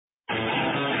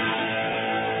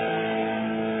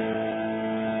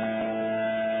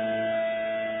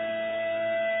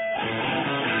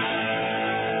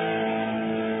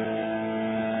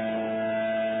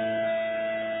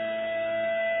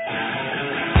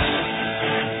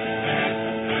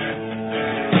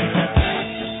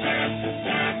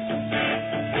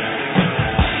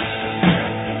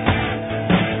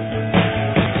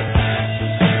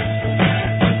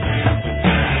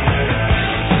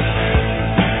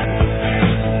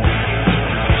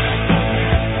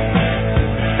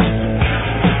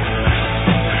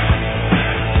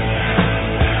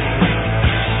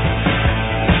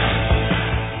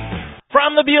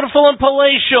beautiful and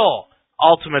palatial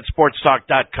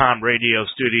UltimateSportsTalk.com radio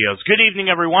studios. Good evening,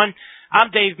 everyone.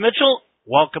 I'm Dave Mitchell,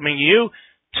 welcoming you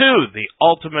to the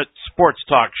Ultimate Sports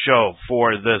Talk show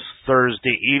for this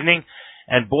Thursday evening.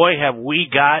 And boy, have we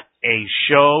got a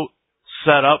show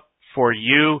set up for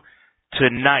you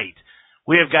tonight.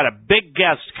 We have got a big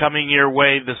guest coming your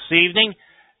way this evening,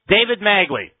 David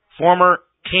Magley, former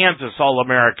Kansas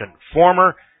All-American,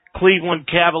 former Cleveland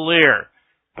Cavalier,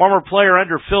 former player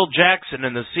under Phil Jackson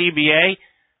in the CBA,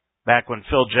 back when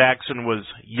Phil Jackson was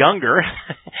younger.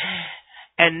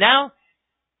 And now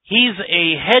he's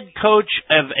a head coach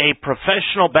of a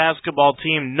professional basketball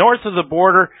team north of the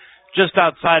border, just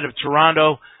outside of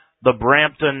Toronto, the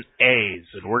Brampton A's.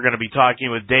 And we're going to be talking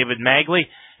with David Magley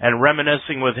and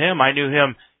reminiscing with him. I knew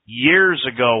him years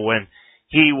ago when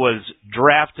he was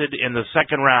drafted in the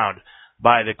second round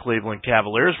by the Cleveland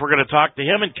Cavaliers. We're going to talk to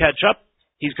him and catch up.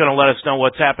 He's going to let us know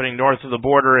what's happening north of the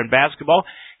border in basketball.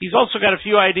 He's also got a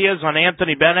few ideas on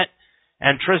Anthony Bennett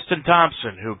and Tristan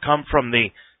Thompson, who come from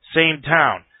the same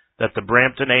town that the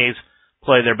Brampton A's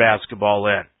play their basketball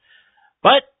in.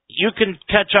 But you can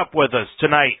catch up with us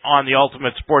tonight on the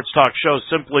Ultimate Sports Talk show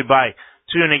simply by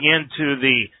tuning in to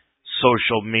the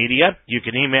social media. You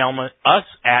can email us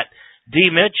at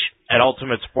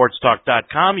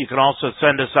dmitch@ultimatesportstalk.com. You can also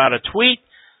send us out a tweet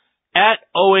at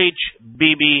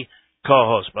OHBB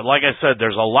co-host. But like I said,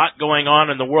 there's a lot going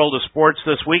on in the world of sports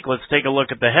this week. Let's take a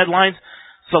look at the headlines.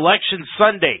 Selection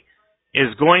Sunday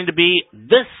is going to be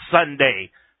this Sunday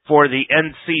for the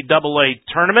NCAA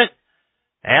tournament.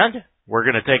 And we're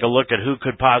going to take a look at who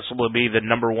could possibly be the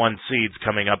number one seeds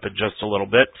coming up in just a little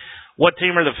bit. What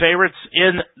team are the favorites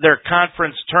in their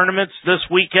conference tournaments this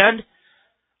weekend?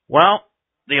 Well,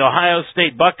 the Ohio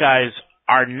State Buckeyes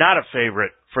are not a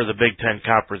favorite for the Big Ten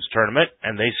Conference Tournament,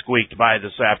 and they squeaked by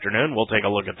this afternoon. We'll take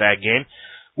a look at that game.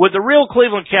 Would the real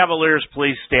Cleveland Cavaliers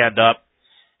please stand up?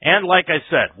 And like I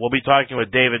said, we'll be talking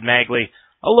with David Magley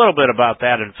a little bit about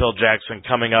that and Phil Jackson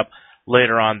coming up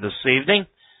later on this evening.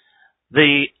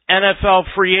 The NFL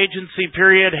free agency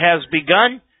period has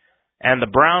begun, and the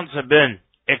Browns have been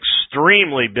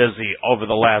extremely busy over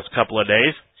the last couple of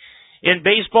days. In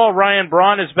baseball, Ryan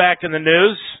Braun is back in the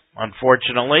news,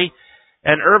 unfortunately,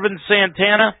 and Urban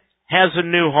Santana has a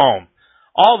new home.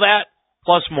 All that,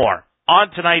 plus more,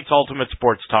 on tonight's Ultimate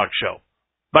Sports Talk show.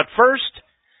 But first,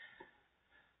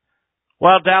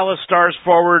 Dallas Stars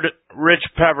forward Rich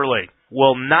Peverley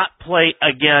will not play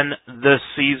again this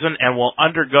season and will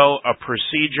undergo a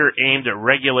procedure aimed at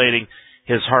regulating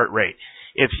his heart rate.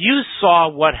 If you saw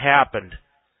what happened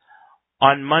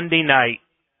on Monday night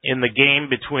in the game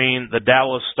between the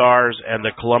Dallas Stars and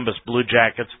the Columbus Blue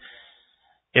Jackets,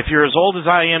 if you're as old as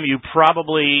I am, you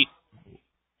probably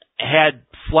had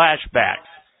flashbacks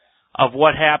of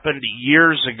what happened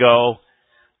years ago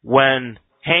when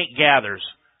Hank Gathers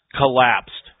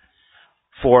collapsed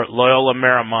for Loyola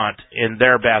Marymount in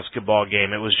their basketball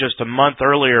game. It was just a month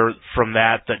earlier from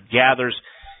that Gathers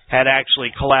had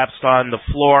actually collapsed on the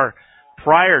floor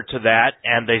prior to that,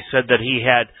 and they said that he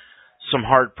had some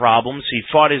heart problems. He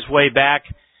fought his way back,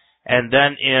 and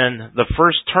then in the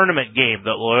first tournament game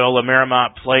that Loyola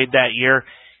Marymount played that year,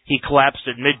 he collapsed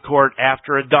at midcourt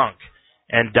after a dunk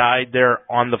and died there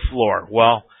on the floor.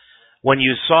 Well, when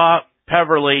you saw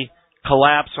Peverley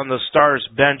collapse on the Stars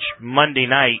bench Monday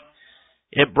night,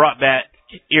 it brought back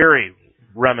eerie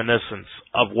reminiscence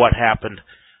of what happened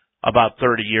about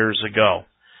 30 years ago.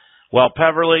 Well,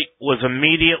 Peverley was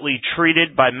immediately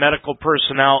treated by medical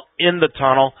personnel in the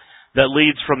tunnel that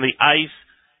leads from the ice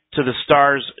to the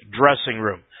Stars dressing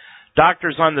room.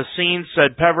 Doctors on the scene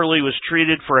said Peverley was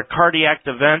treated for a cardiac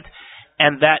event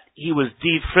and that he was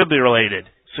defibrillated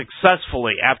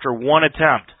successfully after one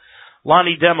attempt.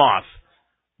 Lonnie Demoff,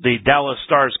 the Dallas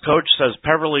Stars coach, says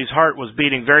Peverley's heart was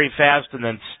beating very fast and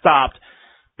then stopped,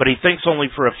 but he thinks only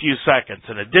for a few seconds.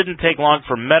 And it didn't take long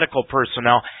for medical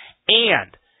personnel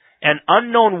and an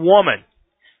unknown woman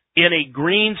in a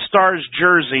green Stars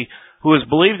jersey who is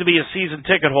believed to be a season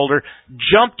ticket holder,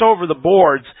 jumped over the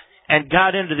boards and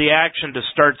got into the action to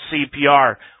start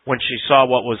CPR when she saw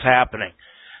what was happening.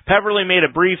 Peverley made a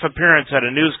brief appearance at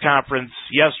a news conference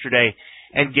yesterday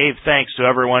and gave thanks to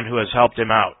everyone who has helped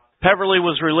him out. Peverley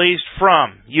was released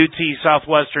from UT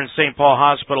Southwestern St. Paul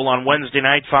Hospital on Wednesday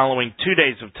night following 2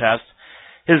 days of tests.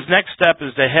 His next step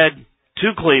is to head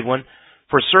to Cleveland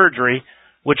for surgery,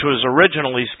 which was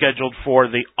originally scheduled for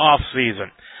the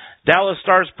off-season. Dallas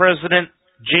Stars president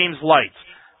James Lights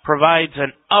provides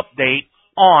an update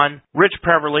on Rich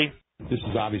Peverley. This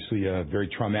is obviously a very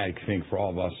traumatic thing for all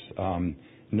of us.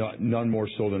 None more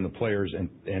so than the players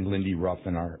and Lindy Ruff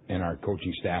and our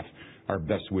coaching staff. our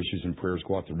best wishes and prayers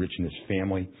go out to Rich and his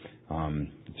family.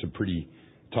 It's a pretty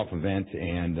tough event,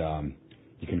 and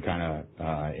you can kind of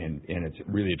and it's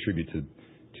really a tribute to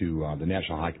the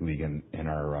National Hockey League and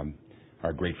our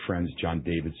great friends John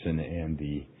Davidson and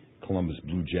the Columbus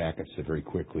Blue Jackets. That very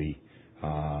quickly,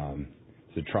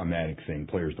 it's a traumatic thing.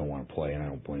 Players don't want to play, and I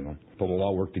don't blame them. But we'll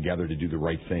all work together to do the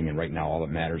right thing. And right now, all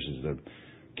that matters is the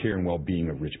care and well-being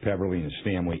of Rich Peverley and his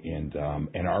family, and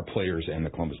our players and the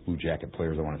Columbus Blue Jacket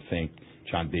players. I want to thank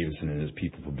John Davidson and his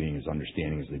people for being as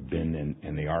understanding as they've been,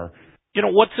 and they are. You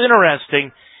know, what's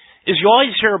interesting is you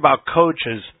always hear about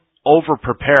coaches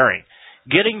over-preparing,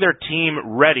 getting their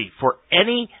team ready for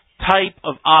any type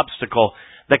of obstacle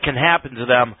that can happen to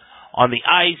them on the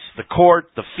ice, the court,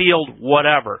 the field,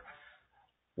 whatever.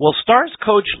 Well, Stars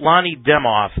coach Lonnie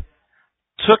Demoff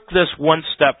took this one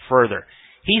step further.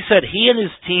 He said he and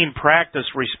his team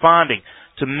practiced responding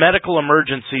to medical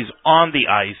emergencies on the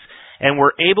ice and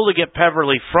were able to get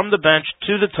Peverley from the bench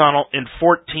to the tunnel in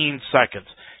 14 seconds.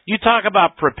 You talk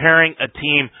about preparing a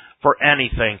team for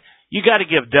anything. You got to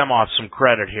give Demoff some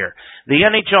credit here. The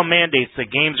NHL mandates that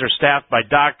games are staffed by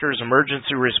doctors,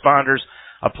 emergency responders,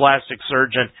 a plastic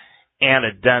surgeon, and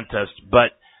a dentist.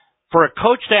 But for a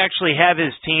coach to actually have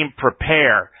his team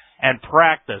prepare and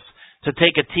practice to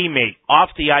take a teammate off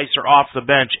the ice or off the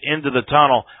bench into the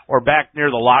tunnel or back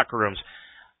near the locker rooms,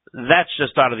 that's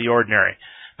just out of the ordinary.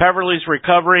 Peverley's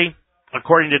recovery,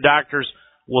 according to doctors,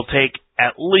 will take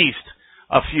at least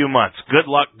a few months. Good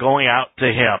luck going out to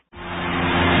him.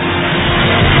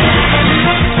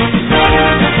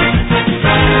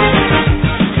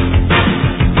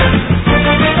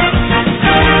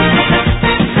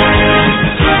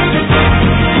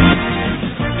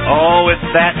 Oh,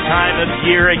 it's that time of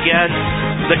year again.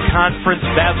 The conference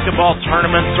basketball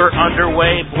tournaments are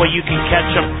underway. Boy, you can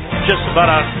catch them just about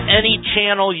on any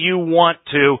channel you want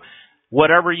to,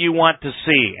 whatever you want to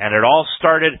see. And it all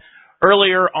started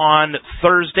earlier on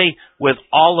Thursday with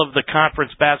all of the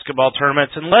conference basketball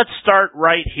tournaments. And let's start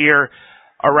right here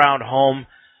around home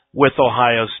with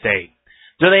Ohio State.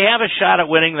 Do they have a shot at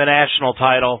winning the national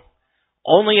title?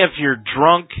 Only if you're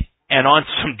drunk and on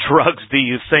some drugs do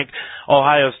you think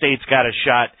Ohio State's got a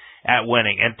shot at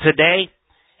winning. And today,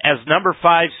 as number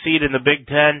 5 seed in the Big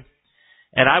Ten,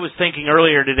 and I was thinking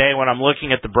earlier today when I'm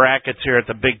looking at the brackets here at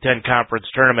the Big Ten Conference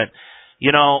Tournament,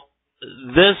 you know,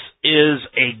 this is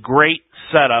a great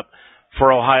setup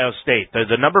for Ohio State. They're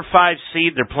the number 5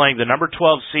 seed. They're playing the number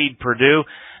 12 seed, Purdue.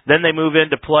 Then they move in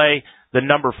to play the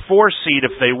number 4 seed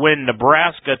if they win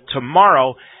Nebraska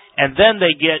tomorrow. And then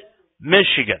they get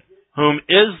Michigan, whom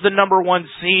is the number 1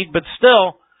 seed. But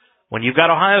still, when you've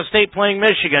got Ohio State playing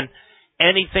Michigan,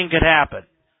 anything could happen.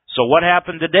 So what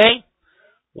happened today?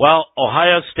 Well,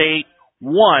 Ohio State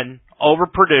won over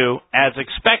Purdue as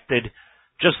expected.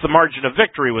 Just the margin of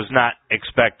victory was not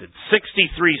expected.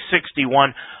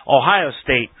 63-61. Ohio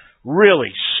State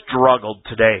really struggled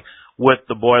today with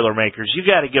the Boilermakers. You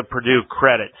got to give Purdue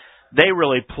credit. They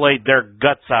really played their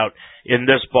guts out in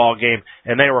this ball game,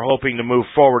 and they were hoping to move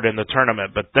forward in the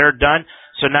tournament. But they're done.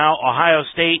 So now Ohio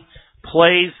State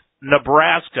plays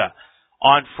Nebraska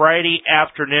on Friday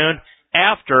afternoon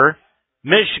after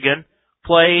Michigan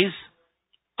plays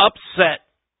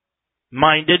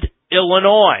upset-minded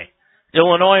Illinois.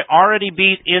 Illinois already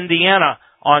beat Indiana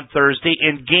on Thursday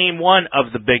in Game 1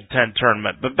 of the Big Ten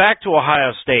tournament. But back to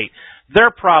Ohio State.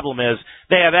 Their problem is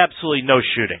they have absolutely no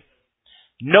shooting.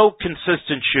 No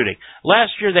consistent shooting.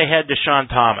 Last year they had Deshaun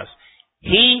Thomas.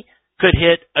 He could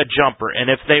hit a jumper, and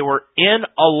if they were in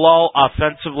a lull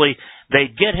offensively,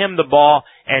 they'd get him the ball,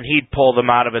 and he'd pull them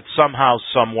out of it somehow,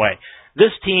 some way.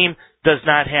 This team does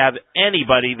not have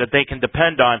anybody that they can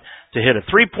depend on to hit a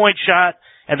three-point shot,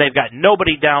 and they've got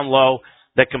nobody down low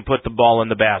that can put the ball in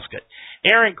the basket.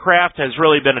 Aaron Kraft has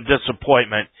really been a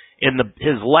disappointment in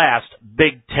his last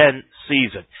Big Ten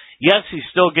season. Yes, he's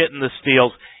still getting the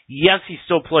steals. Yes, he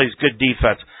still plays good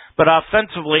defense. But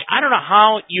offensively, I don't know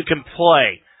how you can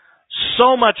play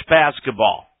so much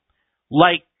basketball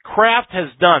like Kraft has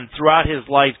done throughout his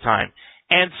lifetime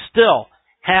and still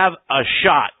have a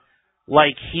shot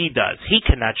like he does. He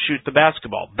cannot shoot the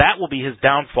basketball. That will be his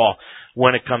downfall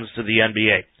when it comes to the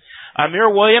NBA. Amir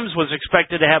Williams was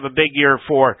expected to have a big year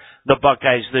for the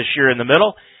Buckeyes this year in the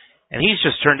middle, and he's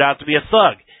just turned out to be a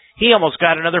thug. He almost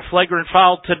got another flagrant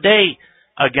foul today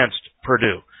against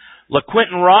Purdue.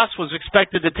 LaQuinton Ross was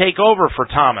expected to take over for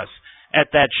Thomas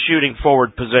at that shooting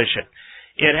forward position.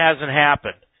 It hasn't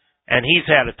happened, and he's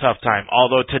had a tough time.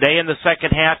 Although today in the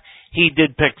second half, he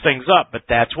did pick things up, but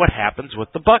that's what happens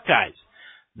with the Buckeyes.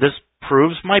 This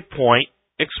proves my point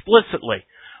explicitly.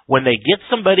 When they get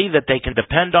somebody that they can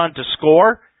depend on to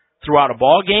score throughout a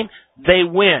ball game, they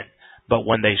win. but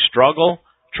when they struggle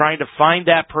trying to find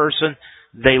that person,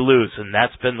 they lose, and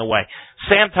that's been the way.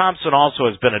 Sam Thompson also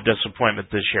has been a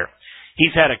disappointment this year.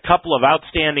 He's had a couple of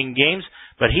outstanding games,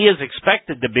 but he is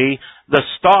expected to be the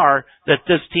star that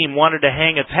this team wanted to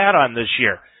hang its hat on this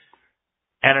year,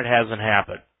 and it hasn't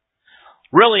happened.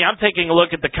 Really, I'm taking a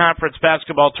look at the conference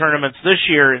basketball tournaments this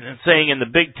year and saying in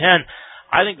the Big Ten,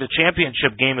 I think the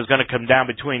championship game is going to come down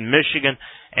between Michigan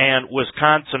and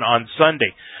Wisconsin on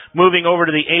Sunday. Moving over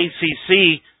to the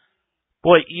ACC,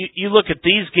 boy, you look at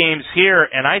these games here,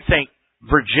 and I think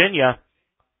Virginia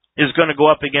is going to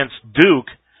go up against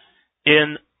Duke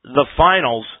in the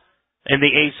finals in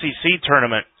the ACC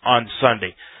tournament on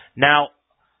Sunday. Now,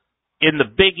 in the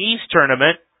Big East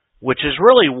tournament, which is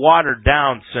really watered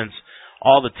down since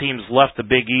all the teams left the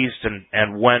Big East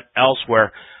and went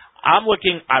elsewhere, I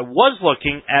was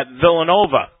looking at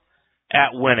Villanova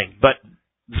at winning, but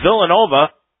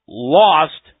Villanova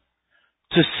lost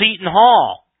to Seton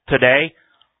Hall today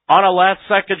on a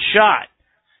last-second shot.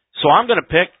 So I'm going to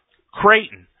pick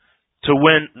Creighton to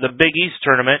win the Big East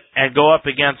tournament and go up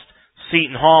against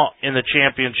Seton Hall in the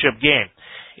championship game.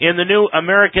 In the new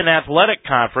American Athletic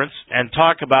Conference, and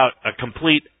talk about a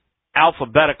complete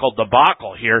alphabetical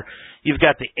debacle here, you've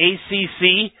got the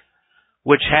ACC,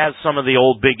 which has some of the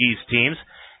old Big East teams,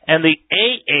 and the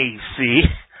AAC,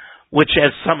 which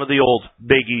has some of the old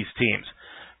Big East teams.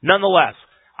 Nonetheless,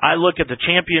 I look at the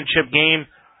championship game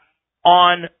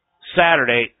on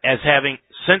Saturday as having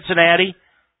Cincinnati,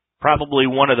 probably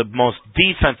one of the most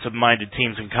defensive-minded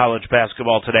teams in college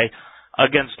basketball today,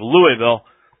 against Louisville,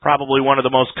 probably one of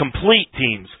the most complete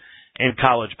teams in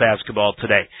college basketball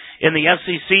today. In the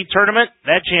SEC tournament,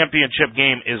 that championship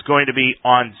game is going to be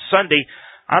on Sunday.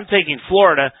 I'm taking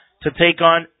Florida to take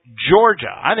on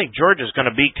Georgia. I think Georgia's going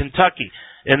to beat Kentucky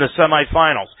in the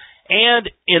semifinals. And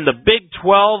in the Big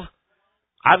 12,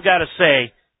 I've got to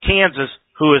say, Kansas,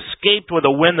 who escaped with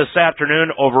a win this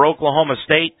afternoon over Oklahoma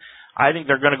State, I think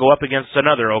they're going to go up against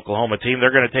another Oklahoma team.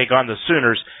 They're going to take on the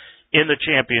Sooners in the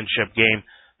championship game.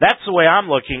 That's the way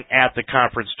I'm looking at the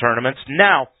conference tournaments.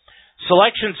 Now,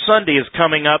 Selection Sunday is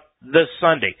coming up this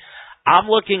Sunday. I'm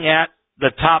looking at the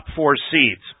top 4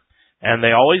 seeds, and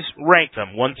they always rank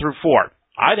them 1 through 4.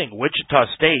 I think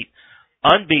Wichita State,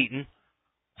 unbeaten,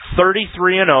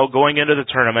 33-0 going into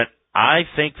the tournament. I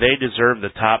think they deserve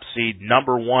the top seed,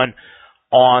 number 1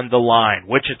 on the line.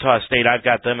 Wichita State, I've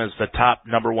got them as the top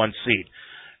number 1 seed.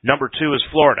 Number 2 is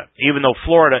Florida. Even though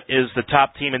Florida is the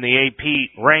top team in the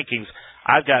AP rankings,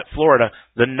 I've got Florida,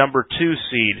 the number 2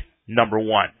 seed, number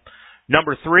 1.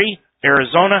 Number 3,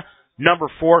 Arizona. Number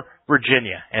 4,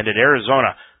 Virginia. And at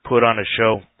Arizona, put on a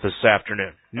show this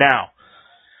afternoon. Now,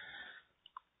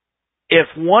 if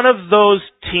one of those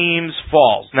teams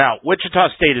falls, now,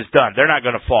 Wichita State is done. They're not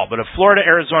going to fall. But if Florida,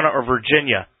 Arizona, or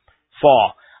Virginia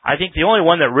fall, I think the only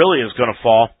one that really is going to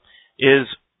fall is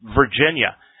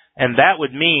Virginia. And that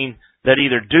would mean that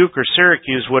either Duke or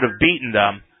Syracuse would have beaten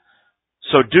them.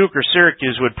 So Duke or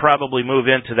Syracuse would probably move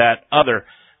into that other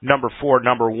number 4,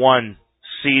 number 1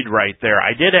 seed right there.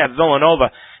 I did have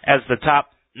Villanova as the top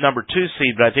number 2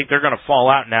 seed, but I think they're going to fall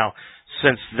out now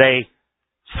since they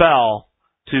fell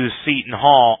to Seton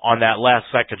Hall on that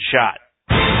last-second shot.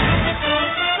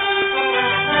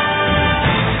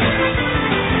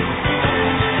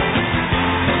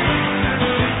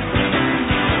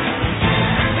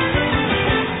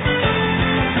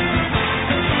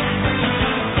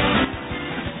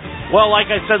 Well, like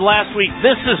I said last week,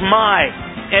 this is my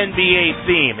NBA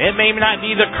theme. It may not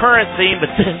be the current theme,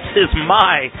 but this is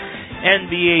my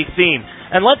NBA theme.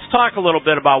 And let's talk a little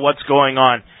bit about what's going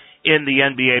on in the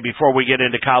NBA before we get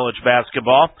into college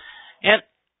basketball. And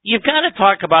you've got to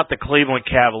talk about the Cleveland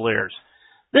Cavaliers.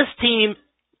 This team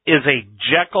is a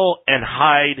Jekyll and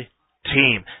Hyde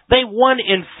team. They won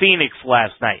in Phoenix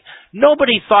last night.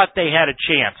 Nobody thought they had a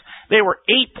chance. They were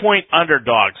 8-point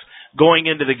underdogs going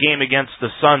into the game against the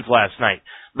Suns last night.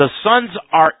 The Suns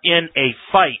are in a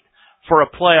fight for a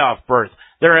playoff berth.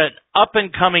 They're an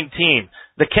up-and-coming team.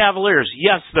 The Cavaliers,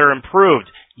 yes, they're improved.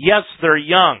 Yes, they're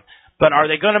young. But are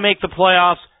they going to make the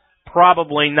playoffs?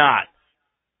 Probably not.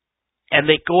 And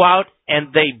they go out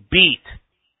and they beat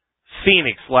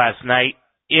Phoenix last night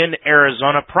in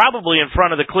Arizona, probably in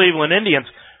front of the Cleveland Indians,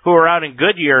 who are out in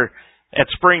Goodyear at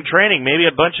spring training. Maybe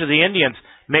a bunch of the Indians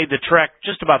made the trek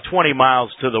just about 20 miles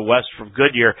to the west from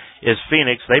Goodyear is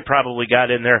Phoenix. They probably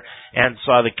got in there and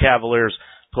saw the Cavaliers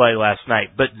play last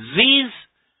night. But Z's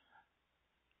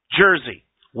jersey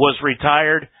was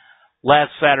retired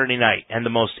last Saturday night, and the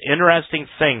most interesting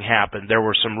thing happened. There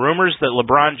were some rumors that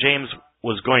LeBron James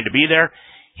was going to be there.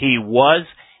 He was.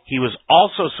 He was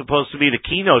also supposed to be the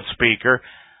keynote speaker,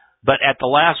 but at the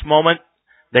last moment,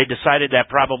 They decided that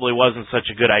probably wasn't such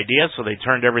a good idea, so they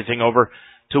turned everything over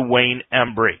to Wayne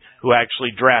Embry, who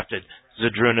actually drafted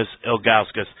Zydrunas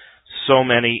Ilgauskas so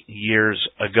many years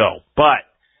ago. But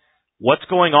what's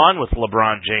going on with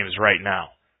LeBron James right now?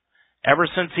 Ever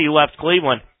since he left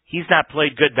Cleveland, he's not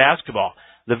played good basketball.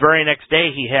 The very next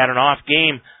day, he had an off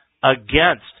game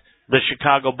against the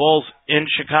Chicago Bulls in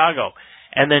Chicago.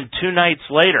 And then 2 nights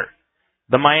later,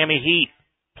 the Miami Heat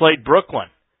played Brooklyn,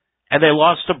 and they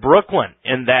lost to Brooklyn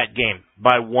in that game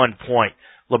by 1 point.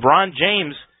 LeBron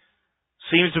James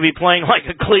seems to be playing like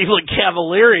a Cleveland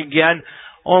Cavalier again,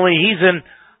 only he's in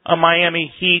a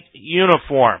Miami Heat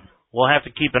uniform. We'll have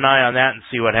to keep an eye on that and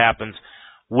see what happens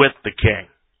with the King.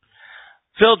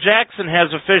 Phil Jackson has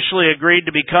officially agreed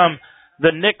to become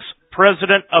the Knicks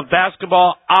president of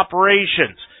basketball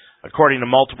operations, according to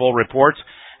multiple reports.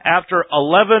 After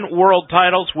 11 world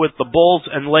titles with the Bulls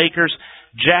and Lakers,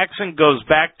 Jackson goes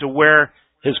back to where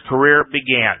his career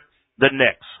began, the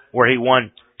Knicks, where he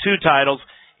won 2 titles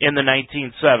in the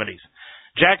 1970s.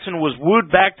 Jackson was wooed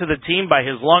back to the team by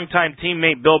his longtime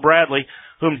teammate Bill Bradley,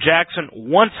 whom Jackson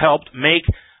once helped make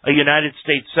a United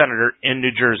States Senator in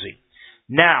New Jersey.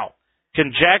 Now,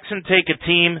 can Jackson take a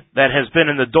team that has been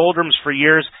in the doldrums for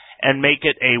years and make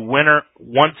it a winner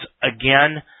once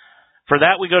again? For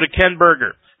that, we go to Ken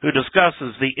Berger, who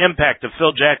discusses the impact of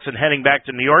Phil Jackson heading back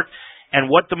to New York and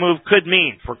what the move could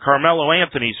mean for Carmelo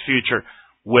Anthony's future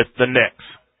with the Knicks.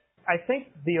 I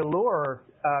think the allure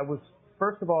was,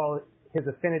 first of all, his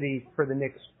affinity for the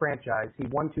Knicks franchise. He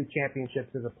won 2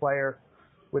 championships as a player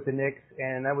with the Knicks,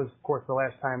 and that was, of course, the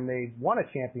last time they won a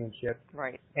championship.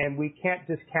 Right. And we can't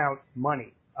discount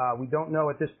money. We don't know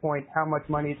at this point how much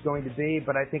money it's going to be,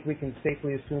 but I think we can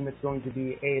safely assume it's going to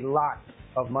be a lot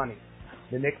of money.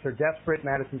 The Knicks are desperate.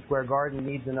 Madison Square Garden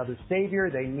needs another savior.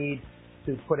 They need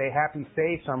to put a happy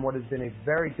face on what has been a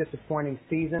very disappointing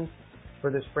season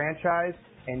for this franchise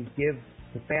and give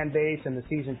the fan base and the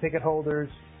season ticket holders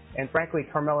and, frankly,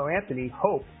 Carmelo Anthony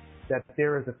hope that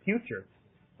there is a future.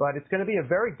 But it's going to be a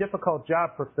very difficult job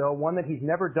for Phil, one that he's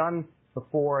never done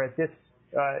before at this,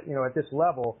 at this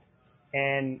level.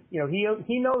 And,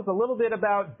 he knows a little bit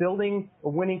about building a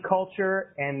winning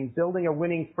culture and building a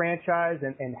winning franchise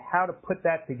and how to put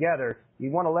that together. He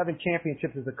won 11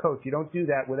 championships as a coach. You don't do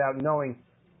that without knowing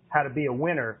how to be a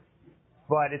winner.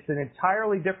 But it's an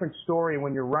entirely different story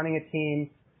when you're running a team.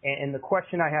 And the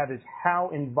question I have is, how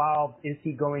involved is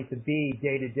he going to be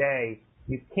day to day?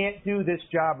 You can't do this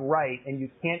job right, and you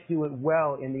can't do it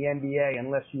well in the NBA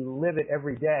unless you live it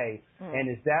every day.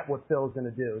 And is that what Phil's going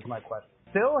to do, is my question.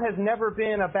 Phil has never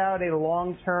been about a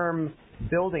long-term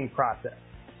building process.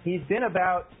 He's been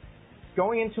about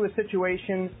going into a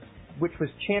situation which was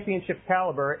championship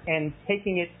caliber and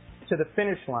taking it to the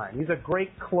finish line. He's a great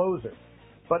closer.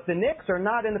 But the Knicks are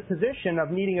not in the position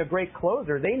of needing a great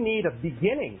closer. They need a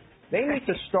beginning. They need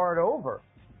to start over.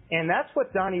 And that's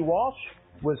what Donnie Walsh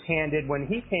was handed when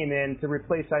he came in to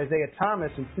replace Isaiah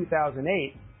Thomas in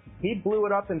 2008. He blew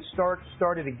it up and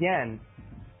started again.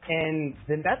 And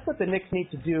then that's what the Knicks need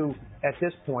to do at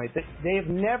this point. They have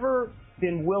never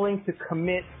been willing to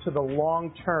commit to the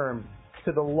long term,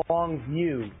 to the long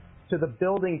view, to the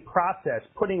building process,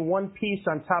 putting one piece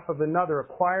on top of another,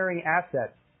 acquiring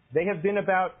assets. They have been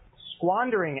about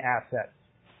squandering assets.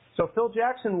 So Phil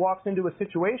Jackson walks into a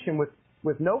situation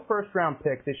with no first-round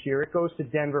pick this year. It goes to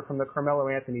Denver from the Carmelo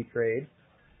Anthony trade.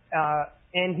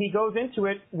 And he goes into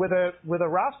it with a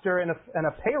roster and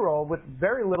a payroll with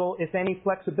very little, if any,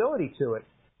 flexibility to it.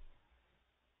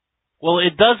 Well,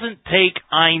 it doesn't take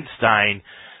Einstein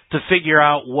to figure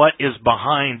out what is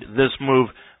behind this move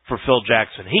for Phil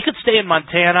Jackson. He could stay in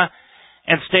Montana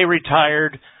and stay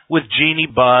retired with Jeannie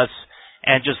Buss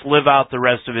and just live out the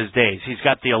rest of his days. He's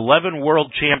got the 11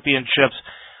 world championships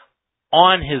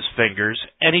on his fingers,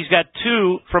 and he's got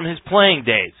 2 from his playing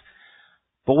days.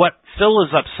 But what Phil is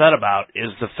upset about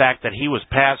is the fact that he was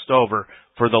passed over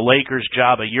for the Lakers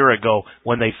job a year ago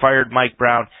when they fired Mike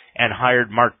Brown and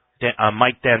hired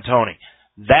Mike D'Antoni.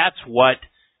 That's what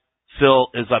Phil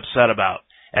is upset about.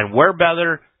 And where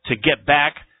better to get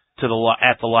back to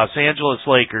at the Los Angeles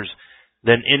Lakers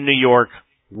than in New York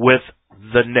with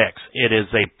the Knicks. It is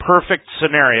a perfect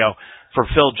scenario for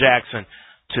Phil Jackson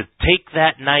to take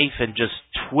that knife and just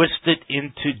twist it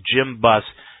into Jim Buss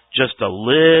just a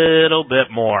little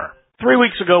bit more. 3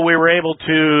 weeks ago, we were able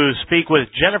to speak with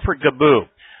Jennifer Gabou,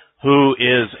 who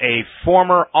is a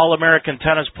former All-American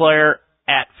tennis player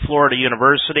at Florida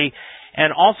University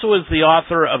and also is the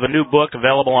author of a new book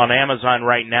available on Amazon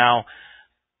right now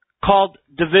called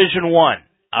Division I,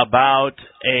 about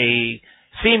a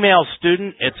female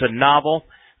student. It's a novel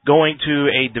going to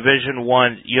a Division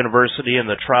I university and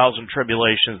the trials and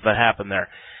tribulations that happen there.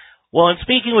 Well, in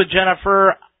speaking with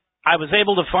Jennifer, I was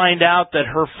able to find out that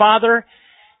her father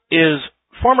is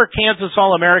former Kansas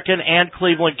All-American and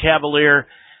Cleveland Cavalier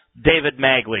David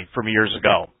Magley from years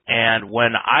ago. And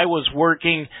when I was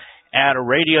working at a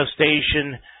radio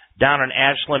station down in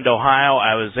Ashland, Ohio,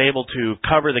 I was able to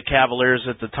cover the Cavaliers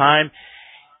at the time.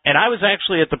 And I was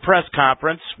actually at the press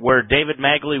conference where David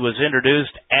Magley was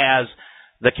introduced as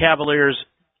the Cavaliers'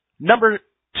 number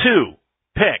 2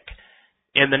 pick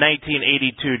in the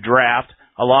 1982 draft,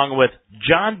 along with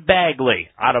John Bagley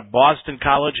out of Boston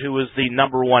College, who was the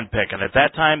number 1 pick. And at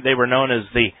that time, they were known as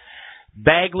the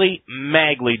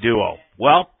Bagley-Magley duo.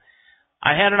 Well,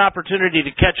 I had an opportunity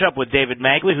to catch up with David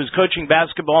Magley, who's coaching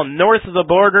basketball north of the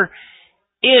border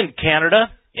in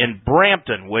Canada, in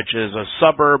Brampton, which is a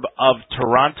suburb of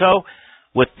Toronto,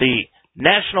 with the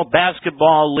National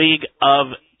Basketball League of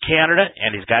Canada,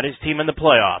 and he's got his team in the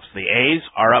playoffs. The A's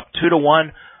are up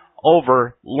 2-1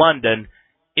 over London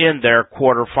in their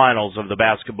quarterfinals of the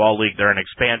Basketball League. They're an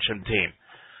expansion team.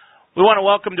 We want to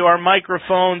welcome to our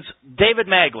microphones David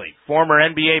Magley, former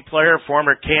NBA player,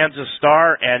 former Kansas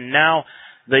Star, and now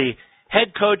the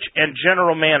head coach and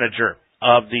general manager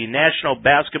of the National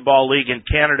Basketball League in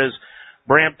Canada's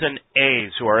Brampton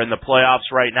A's, who are in the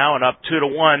playoffs right now and up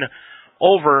 2-1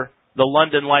 over the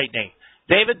London Lightning.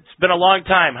 David, it's been a long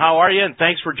time. How are you? And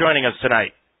thanks for joining us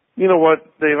tonight. You know what,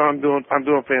 Dave? I'm doing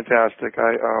fantastic.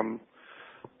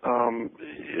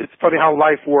 It's funny how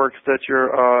life works. That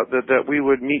that we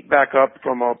would meet back up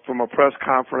from a press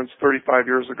conference 35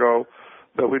 years ago.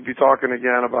 That we'd be talking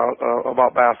again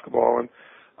about basketball, and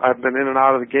I've been in and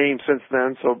out of the game since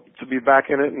then. So to be back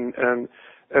in it and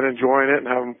enjoying it and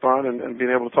having fun and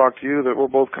being able to talk to you, that we're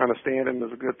both kind of standing,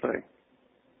 is a good thing.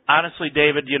 Honestly,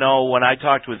 David, you know, when I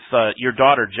talked with your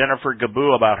daughter, Jennifer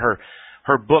Gabou, about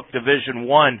her book, Division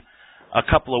I, a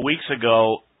couple of weeks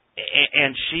ago,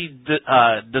 and she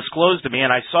disclosed to me,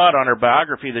 and I saw it on her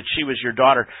biography, that she was your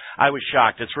daughter, I was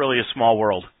shocked. It's really a small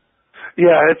world.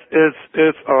 Yeah,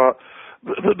 it's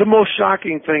the most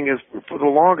shocking thing is, for the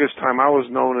longest time, I was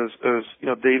known as you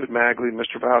know, David Magley,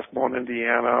 Mr. Basketball in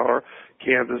Indiana, or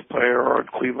Kansas player, or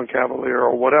Cleveland Cavalier,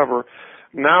 or whatever.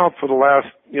 Now, for the last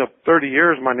 30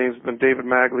 years, my name's been David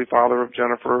Magley, father of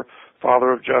Jennifer,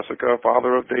 father of Jessica,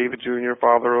 father of David Jr.,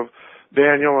 father of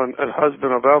Daniel, and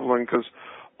husband of Evelyn, because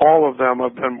all of them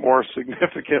have been more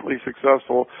significantly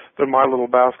successful than my little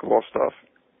basketball stuff.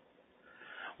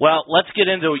 Well, let's get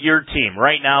into your team.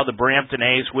 Right now, the Brampton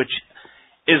A's, which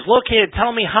is located,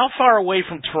 tell me, how far away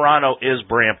from Toronto is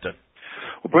Brampton?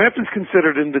 Well, Brampton's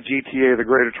considered in the GTA, the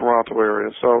Greater Toronto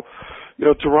Area. So,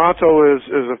 Toronto is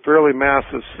a fairly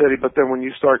massive city, but then when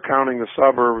you start counting the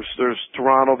suburbs, there's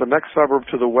Toronto. The next suburb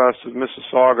to the west is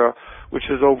Mississauga, which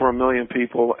is over 1 million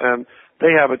people, and they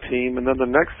have a team. And then the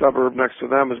next suburb next to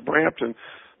them is Brampton.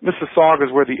 Mississauga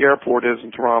is where the airport is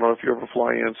in Toronto, if you ever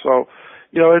fly in. So,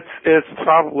 it's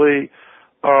probably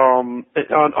on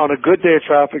a good day of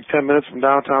traffic, 10 minutes from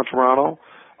downtown Toronto.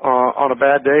 On a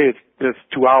bad day, it's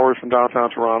 2 hours from downtown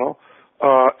Toronto,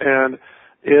 and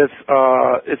it's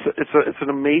an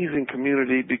amazing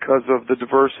community because of the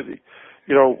diversity.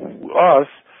 Us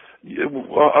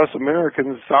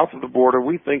Americans south of the border,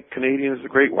 we think Canadian is the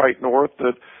Great White North,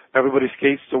 that everybody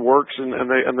skates to works and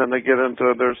then they get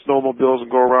into their snowmobiles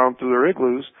and go around through their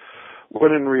igloos.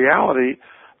 When in reality,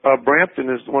 Brampton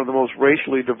is one of the most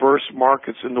racially diverse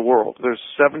markets in the world. There's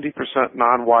 70%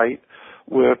 non-white,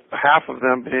 with half of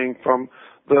them being from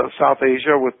South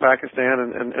Asia, with Pakistan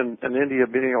and India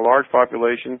being a large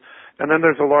population, and then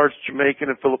there's a large Jamaican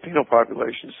and Filipino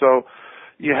population. So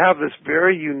you have this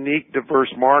very unique,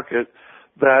 diverse market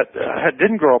that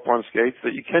didn't grow up on skates,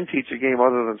 that you can teach a game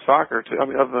other than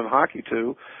other than hockey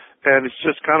to, and it's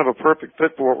just kind of a perfect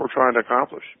fit for what we're trying to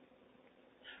accomplish.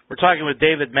 We're talking with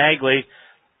David Magley,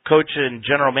 coach and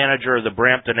general manager of the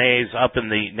Brampton A's up in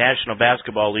the National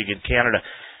Basketball League in Canada.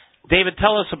 David,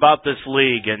 tell us about this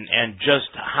league and just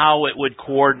how it would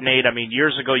coordinate. I mean,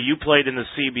 years ago you played in the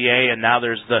CBA, and now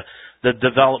there's the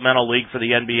developmental league for the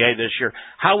NBA this year.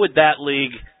 How would that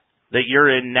league that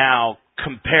you're in now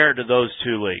compare to those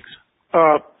two leagues?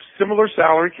 Similar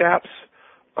salary caps.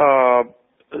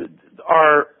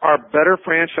 Our better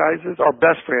franchises, our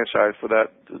best franchise for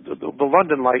that, the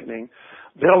London Lightning,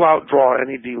 they'll outdraw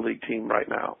any D-League team right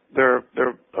now. They're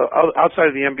outside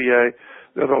of the NBA.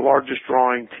 They're the largest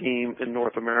drawing team in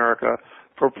North America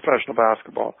for professional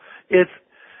basketball. It's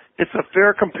a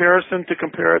fair comparison to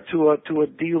compare it to a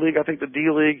D-League. I think the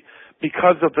D-League,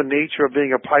 because of the nature of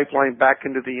being a pipeline back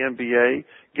into the NBA,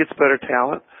 gets better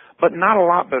talent, but not a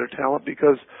lot better talent,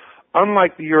 because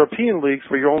unlike the European leagues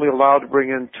where you're only allowed to bring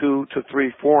in 2 to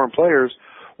 3 foreign players,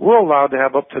 we're allowed to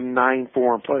have up to 9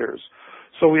 foreign players.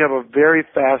 So we have a very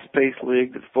fast-paced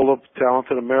league that's full of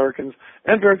talented Americans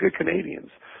and very good Canadians.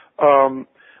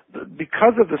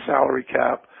 Because of the salary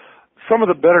cap, some of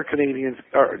the better Canadians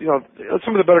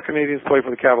some of the better Canadians play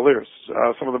for the Cavaliers.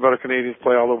 Some of the better Canadians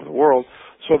play all over the world.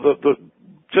 So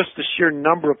just the sheer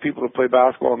number of people that play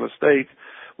basketball in the States,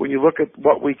 when you look at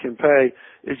what we can pay,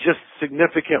 is just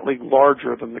significantly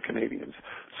larger than the Canadians.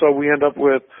 So we end up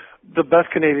with the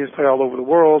best Canadians play all over the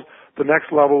world. The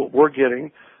next level we're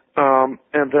getting,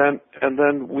 and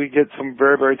then we get some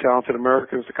very, very talented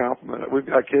Americans to complement it. We've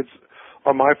got kids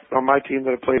on my team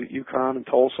that have played at UConn and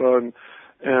Tulsa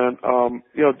and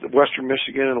Western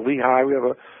Michigan and Lehigh. We have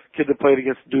a kid that played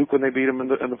against Duke when they beat them in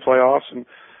the playoffs, and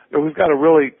we've got a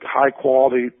really high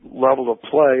quality level of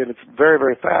play, and it's very,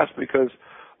 very fast because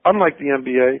unlike the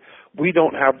NBA, we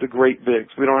don't have the great bigs.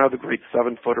 We don't have the great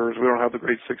 7-footers. We don't have the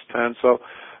great 6'10". So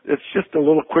it's just a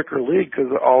little quicker league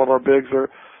because all of our bigs are,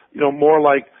 more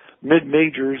like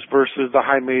mid-majors versus the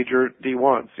high-major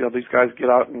D1s. These guys get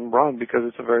out and run because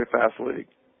it's a very fast league.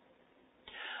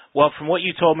 Well, from what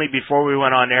you told me before we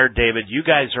went on air, David, you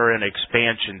guys are an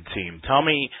expansion team. Tell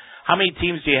me, how many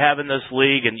teams do you have in this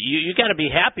league? And you got to be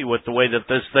happy with the way that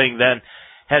this thing then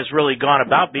has really gone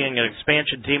about being an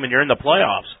expansion team, and you're in the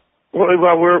playoffs. Well,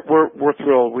 we're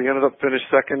thrilled. We ended up finished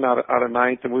second out of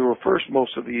ninth, and we were first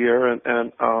most of the year,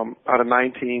 and out of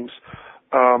 9 teams.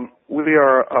 We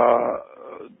are,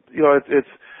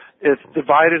 it's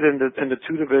divided into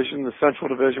 2 divisions. The Central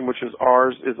Division, which is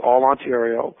ours, is all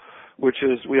Ontario, which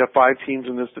is, we have 5 teams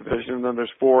in this division, and then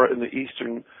there's 4 in the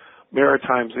Eastern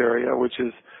Maritimes area, which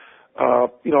is,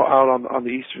 out on the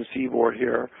Eastern Seaboard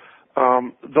here.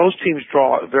 Those teams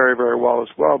draw very, very well as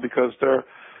well because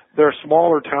they're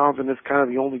smaller towns, and it's kind of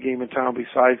the only game in town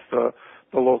besides the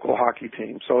local hockey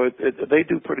team. So they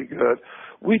do pretty good.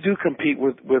 We do compete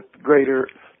with greater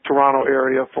Toronto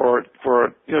area for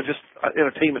just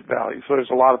entertainment value. So there's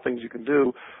a lot of things you can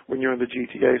do when you're in the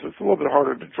GTA. So it's a little bit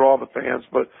harder to draw the fans,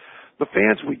 but the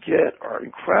fans we get are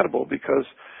incredible because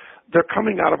they're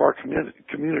coming out of our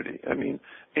community. I mean,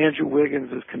 Andrew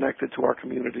Wiggins is connected to our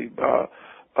community.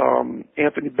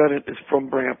 Anthony Bennett is from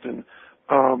Brampton.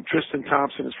 Tristan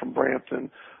Thompson is from Brampton.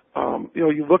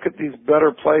 You look at these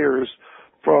better players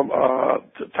from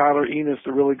Tyler Enos,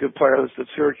 the really good player that's at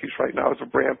Syracuse right now, is a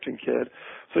Brampton kid.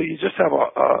 So you just have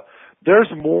there's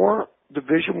more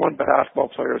Division I basketball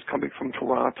players coming from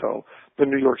Toronto than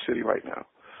New York City right now.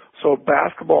 So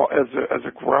basketball as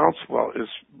a groundswell is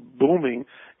booming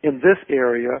in this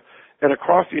area, and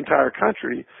across the entire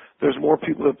country, there's more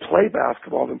people that play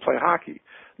basketball than play hockey.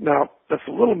 Now, that's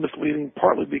a little misleading,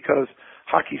 partly because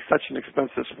hockey is such an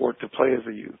expensive sport to play as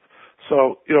a youth.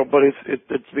 So, but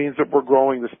it means that we're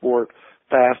growing the sport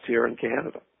fast here in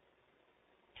Canada.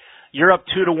 You're up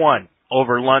 2-1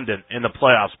 over London in the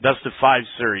playoffs, best of 5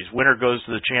 series. Winner goes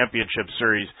to the championship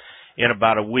series in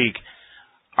about a week.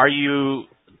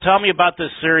 Tell me about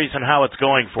this series and how it's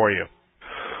going for you.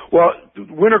 Well,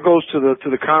 winner goes to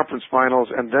the conference finals,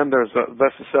 and then there's a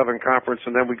best of 7 conference,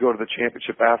 and then we go to the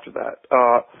championship after that.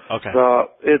 Okay.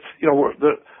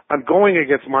 I'm going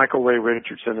against Michael Ray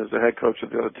Richardson as the head coach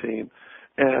of the other team,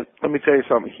 and let me tell you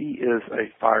something. He is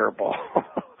a fireball.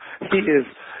 He is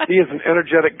an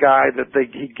energetic guy that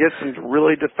he gets him to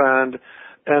really defend,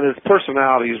 and his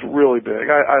personality is really big.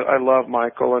 I love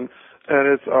Michael, and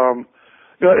it's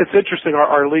it's interesting.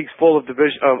 Our league's full of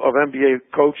NBA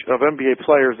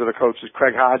players that are coaches.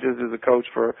 Craig Hodges is a coach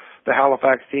for the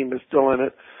Halifax team that's still in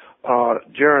it.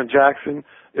 Jaron Jackson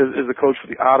is a coach for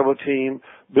the Ottawa team.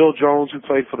 Bill Jones, who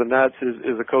played for the Nets,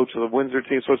 is a coach of the Windsor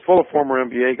team. So it's full of former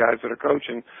NBA guys that are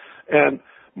coaching. And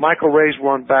Michael Ray's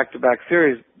won back-to-back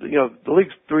series. The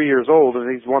league's 3 years old, and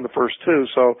he's won the first 2.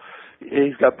 So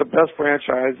he's got the best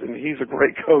franchise, and he's a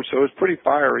great coach. So it's pretty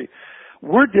fiery.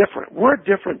 We're different. We're a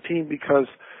different team because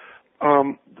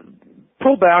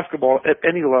pro basketball at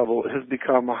any level has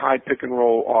become a high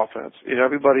pick-and-roll offense.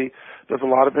 Everybody does a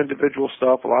lot of individual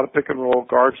stuff, a lot of pick-and-roll.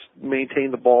 Guards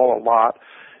maintain the ball a lot.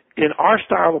 In our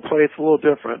style of play, it's a little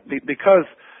different. Because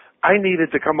I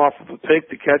needed to come off of a pick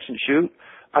to catch and shoot,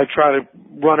 I try to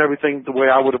run everything the way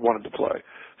I would have wanted to play.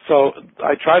 So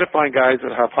I try to find guys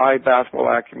that have high basketball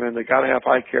acumen. They got to have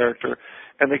high character,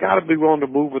 and they got to be willing to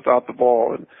move without the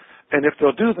ball. And if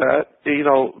they'll do that, we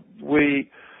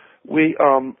lead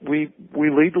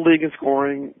the league in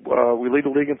scoring. We lead the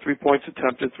league in 3 points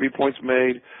attempted, 3 points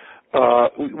made.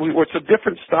 It's a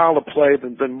different style of play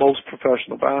than most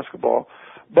professional basketball.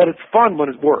 But it's fun when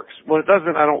it works. When it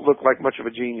doesn't, I don't look like much of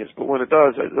a genius. But when it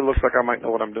does, it looks like I might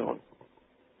know what I'm doing.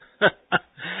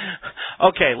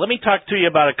 Okay, let me talk to you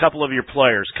about a couple of your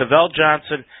players, Cavell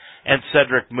Johnson and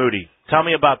Cedric Moody. Tell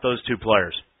me about those two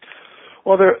players.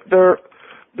 Well, they're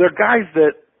guys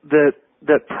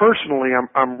that personally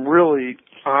I'm really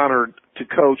honored to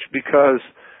coach because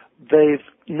they've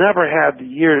never had the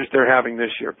years they're having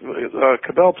this year.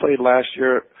 Cavell played last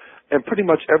year, and pretty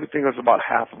much everything was about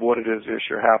half of what it is this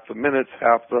year. Half the minutes,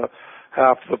 half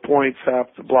the points, half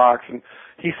the blocks, and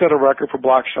he set a record for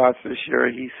block shots this year.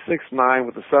 He's 6'9"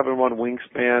 with a 7'1"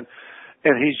 wingspan,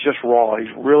 and he's just raw.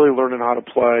 He's really learning how to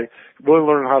play, really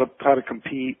learning how to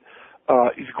compete.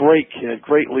 He's a great kid,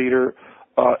 great leader.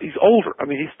 He's older. I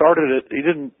mean, he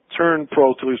didn't turn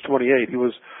pro till he was 28.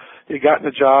 He got in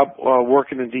a job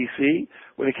working in D.C.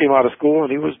 when he came out of school,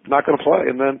 and he was not going to play.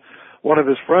 And then one of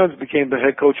his friends became the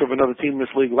head coach of another team in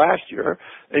this league last year,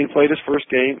 and he played his first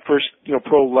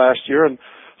pro last year. And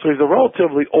so he's a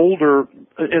relatively older,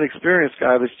 inexperienced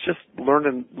guy that's just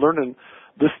learning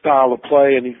this style of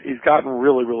play, and he's gotten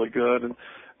really, really good. And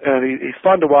he's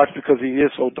fun to watch because he is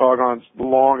so doggone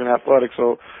long and athletic.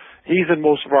 So he's in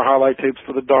most of our highlight tapes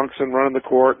for the dunks and running the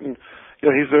court. And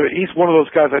he's one of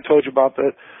those guys I told you about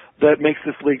that makes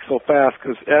this league so fast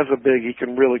because as a big, he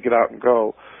can really get out and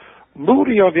go.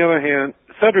 Moody, on the other hand,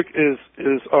 Cedric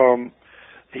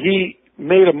he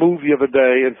made a move the other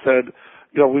day and said,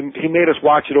 he made us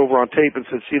watch it over on tape and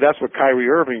said, see, that's what Kyrie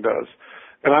Irving does.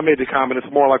 And I made the comment, it's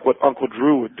more like what Uncle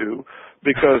Drew would do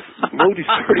because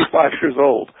Moody's 35 years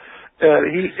old. And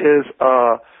he is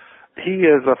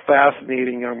a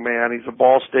fascinating young man. He's a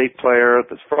Ball State player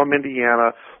that's from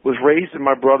Indiana, was raised in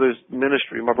my brother's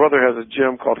ministry. My brother has a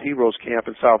gym called Heroes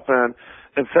Camp in South Bend,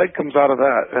 and Ced comes out of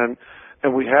that.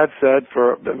 And we had Ced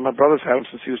my brother's had him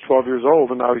since he was 12 years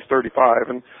old, and now he's 35.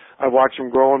 And I watched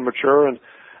him grow and mature. And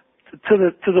to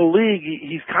the league,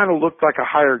 he's kind of looked like a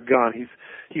hired gun.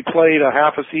 He played a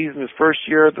half a season the first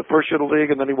year of the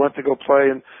league, and then he went to go play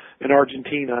in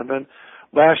Argentina. And then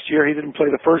last year he didn't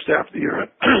play the first half of the year.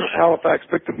 Halifax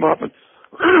picked him up, and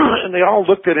they all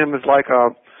looked at him as like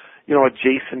a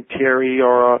Jason Terry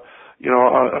or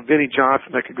a Vinnie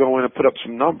Johnson that could go in and put up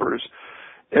some numbers.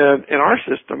 And in our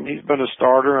system, he's been a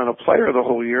starter and a player the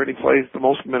whole year, and he plays the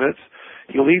most minutes.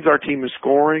 He leads our team in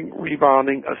scoring,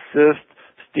 rebounding, assists,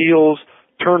 steals,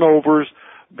 turnovers,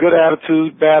 good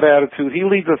attitude, bad attitude. He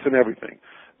leads us in everything.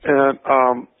 And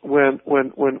when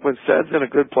Ced's in a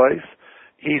good place,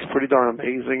 he's pretty darn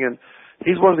amazing. And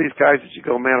he's one of these guys that you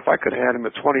go, man, if I could have had him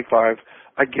at 25,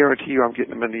 I guarantee you I'm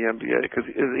getting him in the NBA because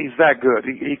he's that good.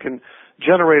 He can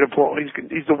generate a point.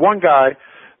 He's the one guy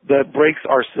that breaks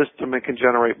our system and can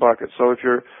generate buckets. So if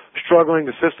you're struggling,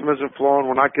 the system isn't flowing,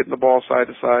 we're not getting the ball side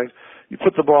to side, you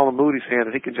put the ball in Moody's hand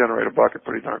and he can generate a bucket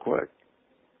pretty darn quick.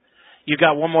 You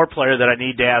got one more player that I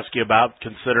need to ask you about,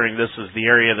 considering this is the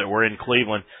area that we're in,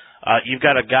 Cleveland. You've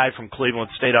got a guy from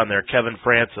Cleveland State on there, Kevin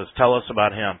Francis. Tell us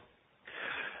about him.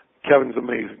 Kevin's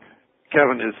amazing.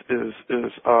 Kevin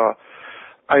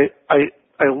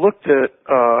I looked at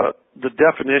the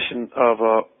definition of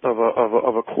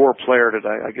a core player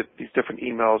today. I get these different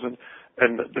emails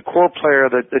and the core player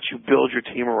that you build your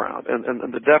team around.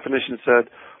 And the definition said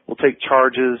will take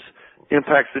charges,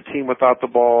 impacts the team without the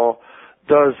ball,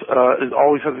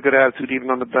 always has a good attitude even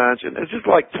on the bench, and it's just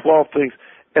like 12 things.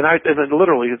 And then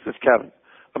literally it's Kevin.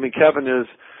 I mean, Kevin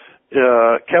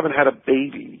had a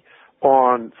baby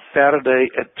on Saturday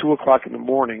at 2:00 in the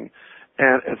morning,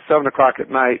 and at 7:00 at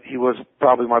night, he was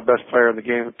probably my best player in the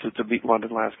game to beat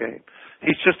London last game.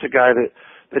 He's just a guy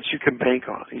that you can bank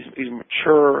on. He's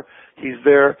mature. He's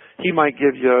there. He might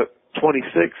give you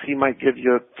 26. He might give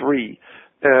you 3,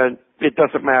 and it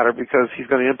doesn't matter because he's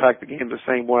going to impact the game the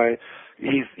same way.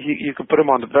 You can put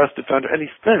him on the best defender, and he's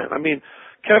thin. I mean,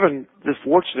 Kevin is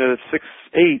fortunate at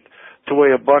 6'8" to weigh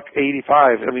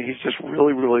 $185. I mean, he's just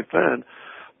really, really thin,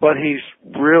 but he's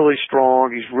really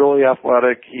strong. He's really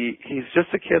athletic. He's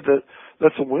just a kid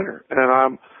that's a winner,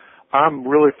 and I'm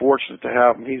really fortunate to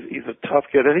have him. He's a tough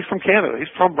kid, and he's from Canada.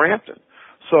 He's from Brampton,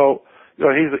 so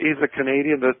he's a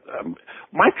Canadian that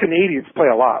my Canadians play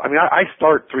a lot. I mean, I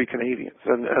start 3 Canadians,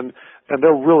 and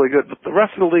they're really good. But the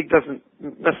rest of the league doesn't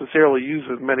necessarily use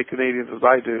as many Canadians as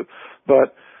I do.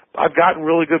 But I've gotten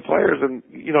really good players, and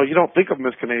you don't think of them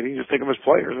as Canadian, you just think of them as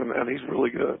players, and he's really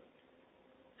good.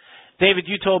 David,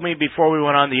 you told me before we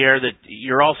went on the air that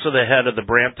you're also the head of the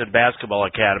Brampton Basketball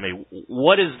Academy.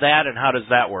 What is that, and how does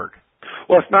that work?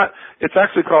 Well, it's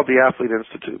actually called the Athlete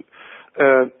Institute.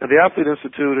 The Athlete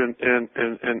Institute, and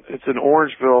it's in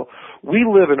Orangeville. We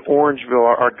live in Orangeville.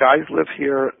 Our guys live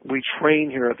here. We train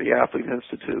here at the Athlete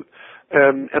Institute.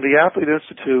 And the Athlete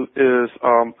Institute is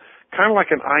kind of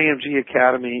like an IMG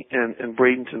Academy in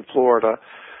Bradenton, Florida.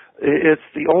 It's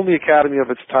the only academy of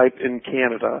its type in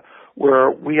Canada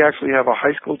where we actually have a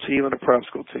high school team and a prep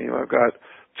school team. I've got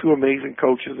two amazing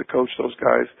coaches that coach those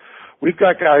guys. We've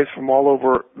got guys from all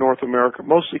over North America,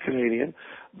 mostly Canadian,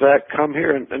 that come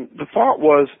here. And the thought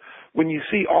was, when you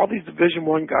see all these Division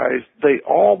I guys, they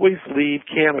always leave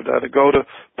Canada to go to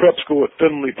prep school at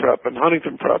Findlay Prep and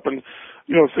Huntington Prep and,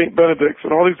 St. Benedict's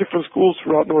and all these different schools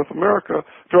throughout North America,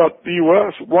 throughout the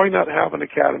U.S. Why not have an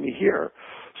academy here?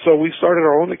 So we started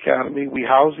our own academy. We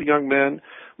house the young men.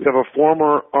 We have a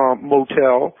former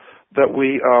motel that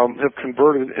we have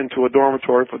converted into a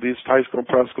dormitory for these high school and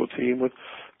prep school team with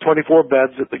 24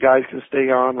 beds that the guys can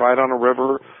stay on right on a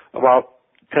river about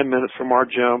 10 minutes from our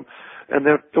gym. And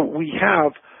then we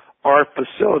have our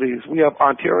facilities. We have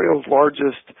Ontario's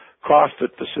largest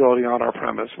CrossFit facility on our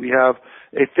premise. We have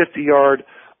a 50-yard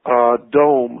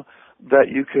dome that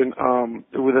you can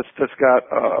that's got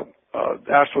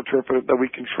astroturf that we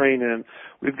can train in.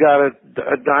 We've got a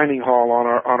dining hall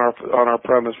on our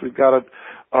premise. We've got a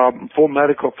full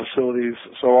medical facilities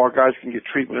so our guys can get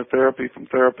treatment and therapy from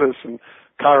therapists and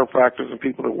chiropractors and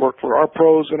people that work for our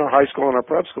pros in our high school and our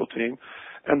prep school team.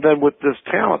 And then with this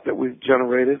talent that we've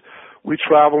generated, we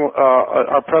travel.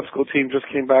 Our prep school team just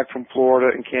came back from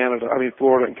Florida and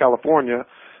California,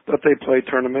 that they play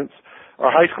tournaments.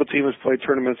 Our high school team has played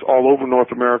tournaments all over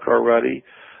North America already.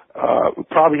 We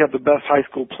probably have the best high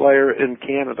school player in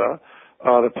Canada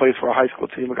that plays for a high school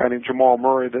team, a guy named Jamal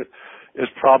Murray, that is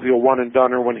probably a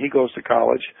one-and-doner when he goes to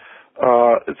college.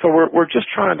 So we're just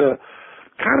trying to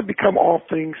kind of become all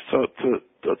things to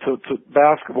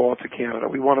basketball to Canada.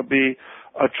 We want to be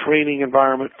a training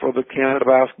environment for the Canada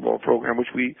basketball program,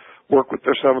 which we work with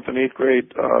their 7th and 8th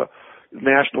grade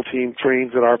national team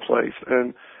trains at our place.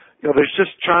 And, there's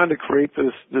just trying to create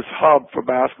this hub for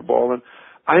basketball. And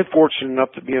I'm fortunate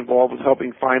enough to be involved with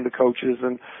helping find the coaches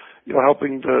and,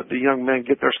 helping the young men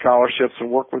get their scholarships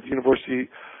and work with university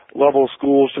level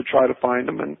schools to try to find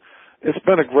them. And it's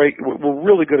been we're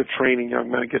really good at training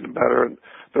young men, getting better, and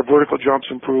their vertical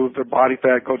jumps improve, their body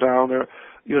fat go down,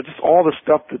 just all the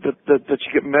stuff that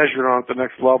you get measured on at the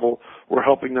next level, we're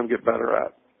helping them get better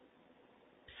at.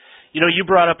 You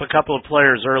brought up a couple of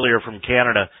players earlier from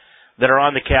Canada that are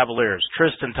on the Cavaliers.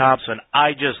 Tristan Thompson,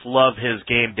 I just love his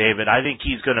game, David. I think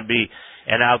he's going to be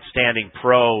an outstanding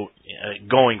pro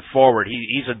going forward.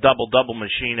 He's a double-double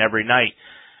machine every night.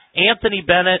 Anthony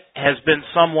Bennett has been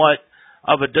somewhat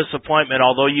of a disappointment,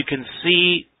 although you can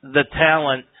see the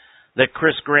talent that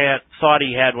Chris Grant thought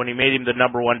he had when he made him the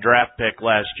number 1 draft pick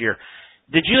last year.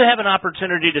 Did you have an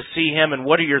opportunity to see him, and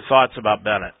what are your thoughts about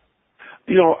Bennett?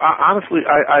 Honestly,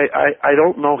 I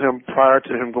don't know him prior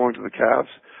to him going to the Cavs.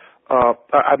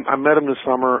 I met him this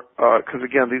summer because,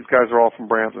 again, these guys are all from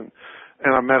Branson,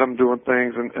 and I met him doing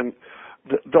things, and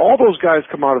all those guys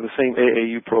come out of the same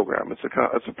AAU program. It's a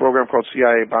program called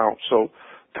CIA Bounce. So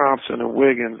Thompson and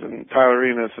Wiggins and Tyler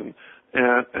Enos and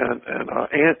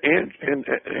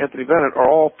Anthony Bennett are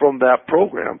all from that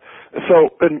program.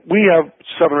 And we have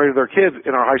 7 or 8 of their kids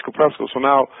in our high school prep school. So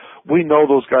now we know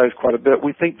those guys quite a bit.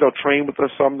 We think they'll train with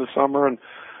us some this summer, and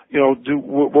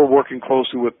we're working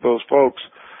closely with those folks.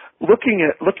 Looking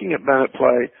at Bennett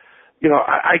play,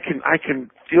 I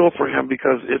can feel for him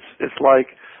because it's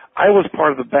like I was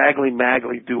part of the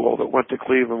Bagley-Magley duo that went to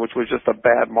Cleveland, which was just a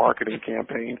bad marketing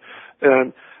campaign.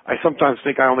 And I sometimes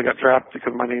think I only got drafted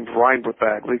because my name's rhymed with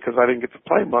Bagley because I didn't get to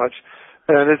play much.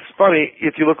 And it's funny,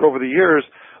 if you look over the years,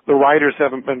 the writers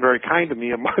haven't been very kind to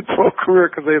me in my pro career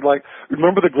because they're like,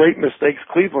 remember the great mistakes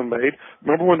Cleveland made?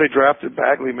 Remember when they drafted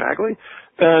Bagley-Magley?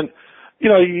 And,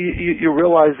 you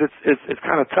realize it's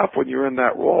kind of tough when you're in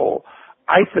that role.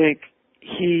 I think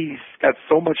he's got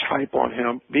so much hype on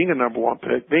him, being a number 1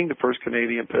 pick, being the first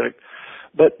Canadian pick.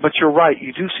 But you're right.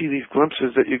 You do see these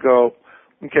glimpses that you go,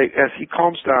 okay, as he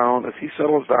calms down, as he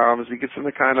settles down, as he gets in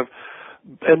the kind of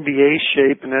NBA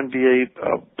shape and NBA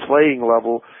playing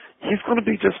level, he's going to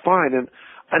be just fine. And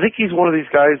I think he's one of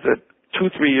these guys that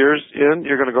 2-3 years in,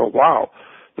 you're going to go, wow,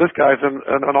 this guy's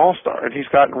an all-star, and he's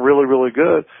gotten really, really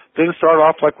good. Didn't start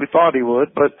off like we thought he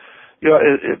would, but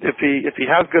if he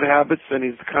has good habits and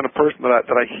he's the kind of person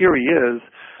that I hear he is,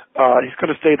 he's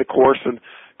going to stay the course, and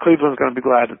Cleveland's going to be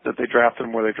glad that they drafted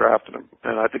him where they drafted him,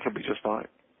 and I think he'll be just fine.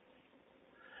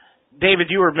 David,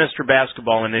 you were Mr.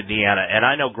 Basketball in Indiana, and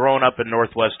I know growing up in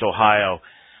Northwest Ohio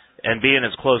and being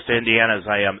as close to Indiana as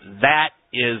I am, that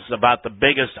is about the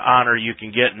biggest honor you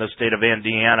can get in the state of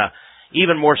Indiana,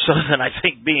 even more so than I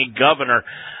think being governor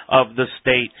of the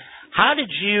state. How did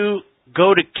you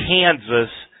go to Kansas,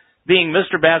 being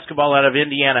Mr. Basketball out of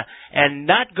Indiana, and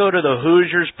not go to the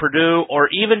Hoosiers, Purdue, or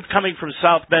even coming from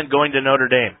South Bend going to Notre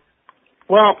Dame?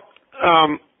 Well,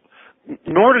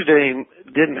 Notre Dame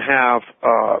didn't have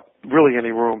really any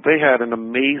room. They had an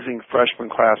amazing freshman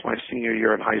class my senior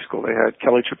year in high school. They had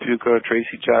Kelly Tripucka,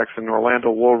 Tracy Jackson, Orlando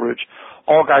Woolridge.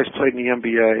 All guys played in the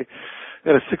NBA.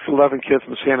 They had a 6'11" kid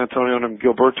from San Antonio named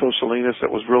Gilberto Salinas that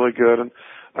was really good, and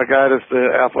a guy that's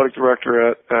the athletic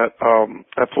director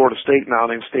at Florida State now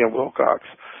named Stan Wilcox.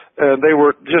 And they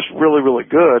were just really, really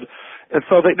good. And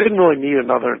so they didn't really need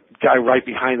another guy right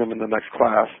behind them in the next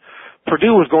class.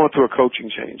 Purdue was going through a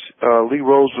coaching change. Lee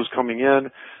Rose was coming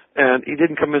in, and he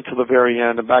didn't come in till the very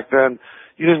end. And back then,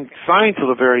 you didn't sign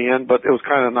till the very end, but it was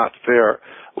kind of not fair.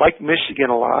 Liked Michigan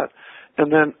a lot.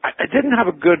 And then I didn't have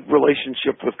a good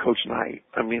relationship with Coach Knight.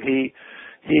 I mean, he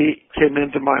came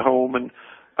into my home, and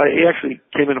he actually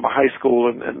came into my high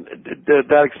school, and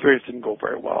that experience didn't go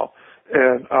very well.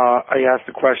 And I asked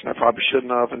a question I probably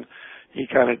shouldn't have, and he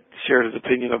kind of shared his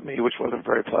opinion of me, which wasn't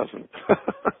very pleasant.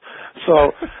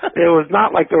 So it was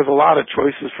not like there was a lot of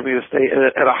choices for me to stay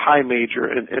at a high major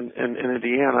in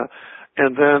Indiana.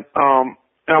 And then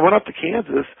I went up to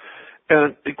Kansas,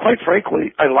 and quite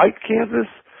frankly, I liked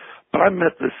Kansas, but I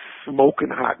met this smoking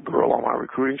hot girl on my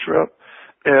recruiting trip.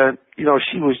 And, you know,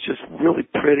 she was just really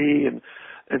pretty and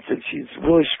she's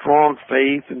really strong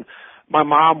faith, and my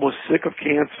mom was sick of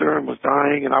cancer and was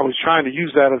dying, and I was trying to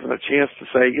use that as a chance to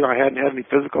say, you know, I hadn't had any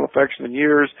physical affection in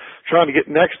years, trying to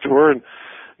get next to her. And,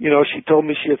 you know, she told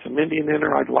me she had some Indian in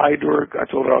her. I lied to her. I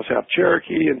told her I was half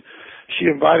Cherokee, and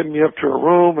she invited me up to her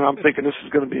room, and I'm thinking this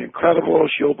is going to be incredible.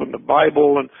 She opened the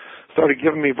Bible and started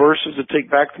giving me verses to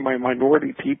take back to my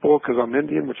minority people because I'm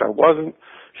Indian, which I wasn't.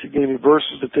 She gave me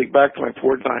verses to take back to my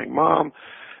poor dying mom.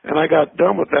 And I got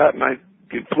done with that, and I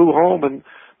flew home, and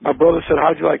my brother said,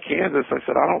 "How'd you like Kansas?" I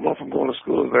said, "I don't know if I'm going to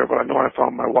school there, but I know I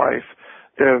found my wife."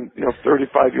 And, you know,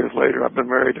 35 years later, I've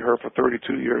been married to her for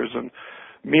 32 years, and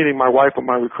meeting my wife on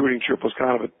my recruiting trip was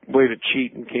kind of a way to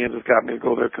cheat, and Kansas got me to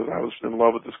go there because I was in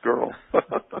love with this girl.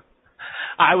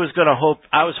 I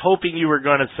was hoping you were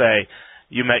going to say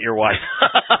you met your wife.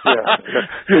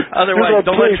 Yeah. Otherwise,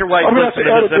 don't let your wife listen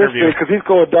to this interview. Because he's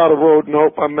going down the road.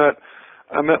 Nope, I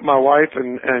met my wife,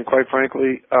 and quite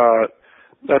frankly,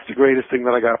 that's the greatest thing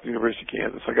that I got from the University of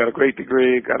Kansas. I got a great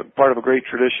degree, got a part of a great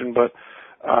tradition, but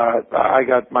I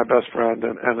got my best friend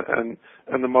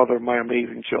and the mother of my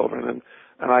amazing children,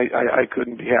 and I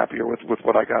couldn't be happier with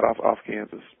what I got off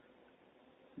Kansas.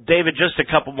 David, just a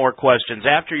couple more questions.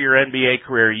 After your NBA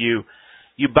career, you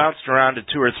bounced around to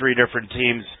 2 or 3 different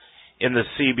teams in the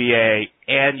CBA,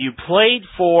 and you played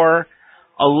for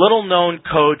a little-known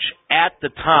coach at the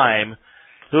time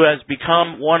who has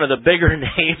become one of the bigger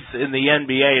names in the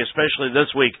NBA, especially this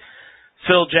week,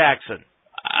 Phil Jackson.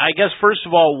 I guess, first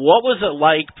of all, what was it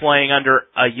like playing under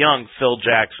a young Phil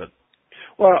Jackson?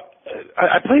 Well,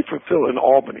 I played for Phil in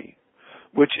Albany,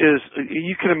 which is,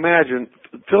 you can imagine,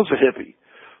 Phil's a hippie.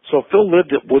 So Phil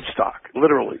lived at Woodstock,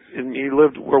 literally, and he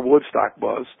lived where Woodstock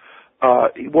was.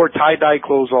 He wore tie-dye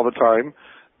clothes all the time,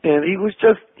 and he was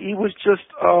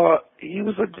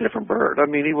a different bird. I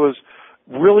mean, he was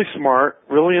really smart,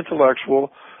 really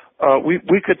intellectual.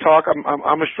 We could talk.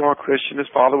 I'm a strong Christian. His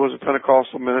father was a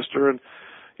Pentecostal minister, and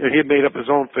you know, he had made up his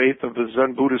own faith of the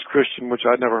Zen Buddhist Christian, which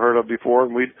I'd never heard of before.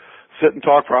 And we'd sit and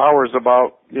talk for hours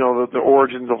about, you know, the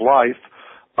origins of life.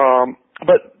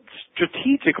 But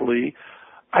strategically,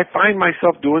 I find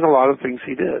myself doing a lot of things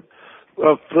he did.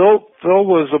 Phil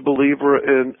was a believer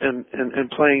in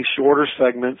playing shorter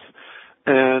segments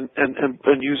and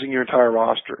using your entire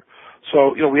roster.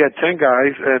 So, you know, we had 10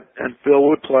 guys, and Phil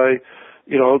would play,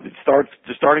 you know, the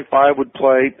starting 5 would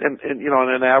play, and you know,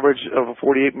 on an average of a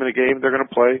 48-minute game, they're going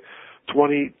to play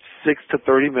 26 to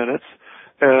 30 minutes.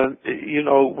 And, you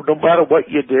know, no matter what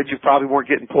you did, you probably weren't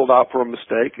getting pulled out for a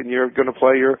mistake, and you're going to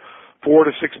play your 4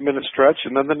 to 6 minute stretch,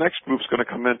 and then the next group's going to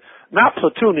come in. Not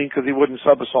platooning, because he wouldn't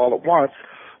sub us all at once,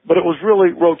 but it was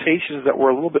really rotations that were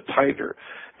a little bit tighter.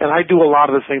 And I do a lot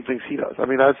of the same things he does. I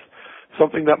mean, that's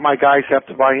something that my guys have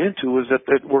to buy into, is that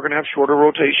we're going to have shorter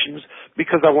rotations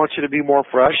because I want you to be more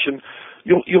fresh, and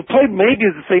you'll play maybe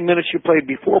the same minutes you played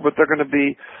before, but they're going to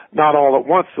be not all at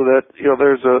once, so that, you know,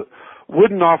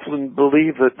 wouldn't often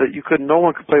believe that no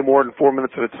one could play more than 4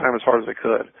 minutes at a time as hard as they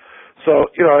could.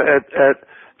 So, you know, at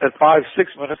 5,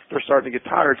 6 minutes, they're starting to get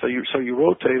tired, so you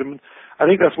rotate them. I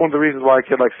think that's one of the reasons why a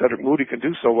kid like Cedric Moody can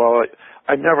do so well.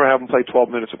 I never have him play 12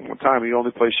 minutes at one time. He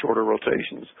only plays shorter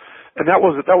rotations. And that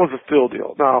was a Phil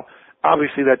deal. Now,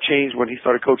 obviously that changed when he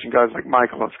started coaching guys like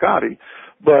Michael and Scotty,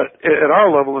 but at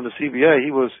our level in the CBA, he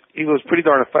was pretty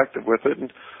darn effective with it, and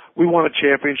we won a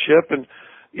championship. And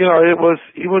you know,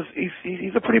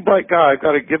 he's a pretty bright guy. I've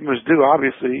got to give him his due.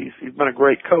 Obviously, he's been a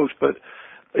great coach, but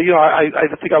you know, I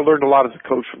think I learned a lot as a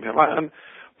coach from him. I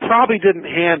probably didn't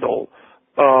handle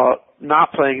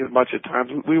not playing as much at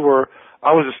times.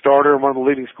 I was a starter and one of the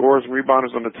leading scorers and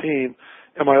rebounders on the team,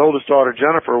 and my oldest daughter,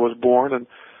 Jennifer, was born, and,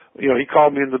 he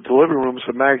called me in the delivery room and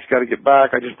said, Max, you got to get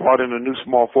back. I just brought in a new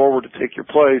small forward to take your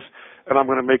place, and I'm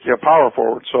going to make you a power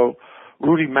forward. So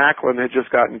Rudy Macklin had just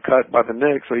gotten cut by the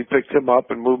Knicks, so he picked him up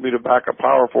and moved me to backup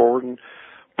power forward, and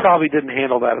probably didn't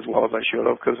handle that as well as I should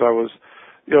have because I was,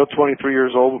 23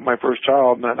 years old with my first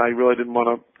child, and I really wouldn't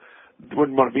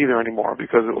want to be there anymore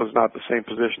because it was not the same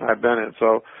position I'd been in.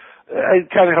 So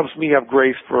it kind of helps me have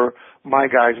grace for my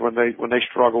guys when they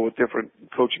struggle with different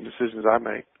coaching decisions I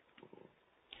make.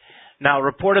 Now,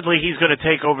 reportedly, he's going to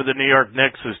take over the New York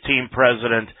Knicks as team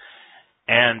president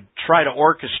and try to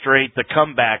orchestrate the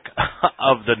comeback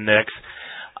of the Knicks.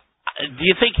 Do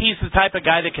you think he's the type of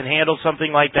guy that can handle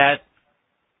something like that?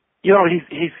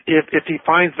 He's if he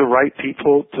finds the right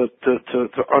people to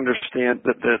understand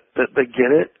that they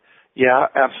get it, yeah,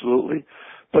 absolutely.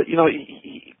 But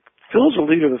Phil's a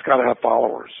leader that's got to have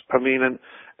followers. I mean, and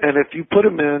if you put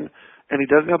him in and he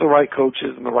doesn't have the right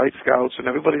coaches and the right scouts and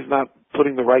everybody's not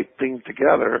putting the right thing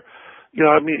together,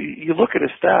 you look at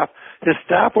his staff. His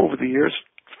staff over the years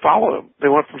followed him. They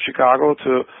went from Chicago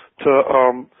to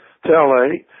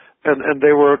LA, and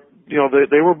they were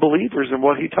they were believers in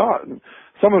what he taught. And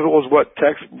some of it was what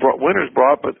Winters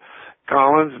brought, but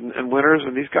Collins and Winters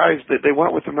and these guys, they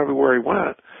went with him everywhere he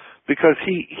went because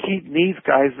he needs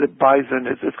guys that buys in.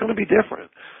 It's going to be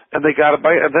different, and they got to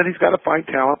buy. And then he's got to find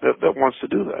talent that wants to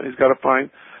do that. He's got to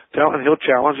find talent, and he'll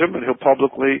challenge them, and he'll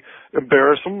publicly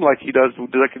embarrass them like he did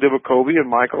with Kobe and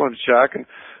Michael and Shaq, and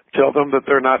tell them that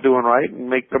they're not doing right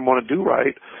and make them want to do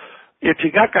right. If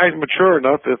you got guys mature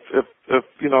enough, if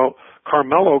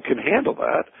Carmelo can handle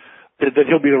that, then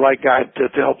he'll be the right guy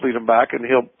to help lead them back, and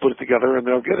he'll put it together, and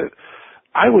they'll get it.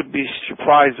 I would be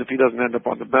surprised if he doesn't end up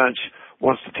on the bench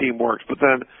once the team works. But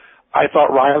then I thought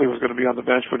Riley was going to be on the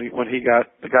bench when he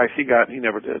got the guys he got, and he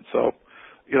never did. So,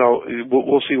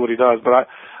 we'll see what he does. But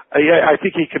I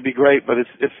think he could be great, but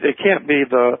it can't be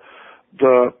the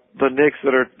Knicks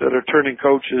that are turning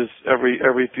coaches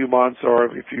every few months or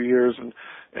every few years, and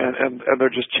they're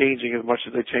just changing as much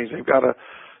as they change. They've got to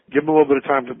give them a little bit of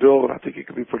time to build, and I think it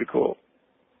could be pretty cool.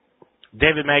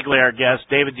 David Magley, our guest.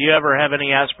 David, do you ever have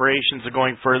any aspirations of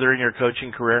going further in your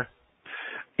coaching career?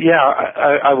 Yeah,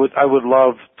 I would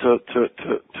love to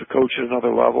coach at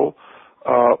another level,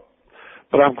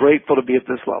 but I'm grateful to be at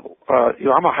this level.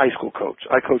 I'm a high school coach.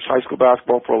 I coached high school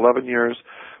basketball for 11 years.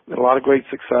 We had a lot of great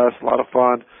success, a lot of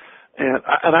fun, and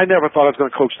I never thought I was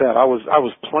going to coach that. I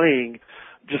was playing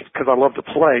just because I loved to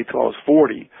play till I was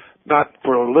 40, not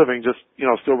for a living, just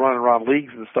still running around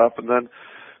leagues and stuff, and then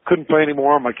couldn't play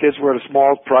anymore. My kids were at a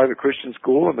small private Christian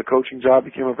school, and the coaching job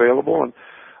became available, and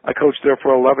I coached there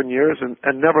for 11 years and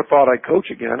never thought I'd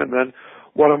coach again. And then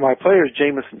one of my players,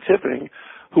 Jamison Tipping,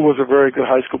 who was a very good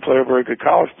high school player, very good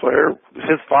college player,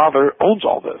 his father owns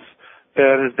all this.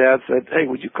 And his dad said, hey,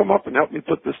 would you come up and help me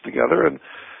put this together? And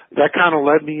that kind of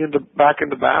led me back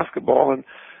into basketball, and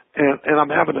I'm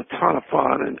having a ton of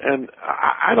fun. And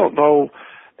I don't know,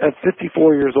 at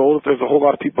 54 years old, if there's a whole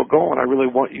lot of people going, I really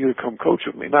want you to come coach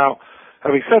with me. Now,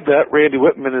 having said that, Randy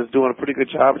Whitman is doing a pretty good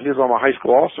job. He's on my high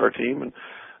school all-star team, and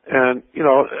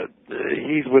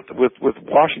he's with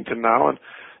Washington now, and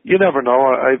you never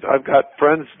know. I've got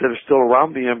friends that are still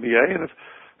around the NBA, and if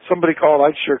somebody called,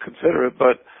 I'd sure consider it,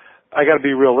 but I got to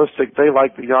be realistic. They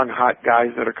like the young, hot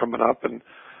guys that are coming up, and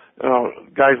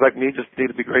guys like me just need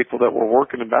to be grateful that we're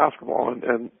working in basketball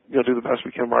and do the best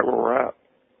we can right where we're at.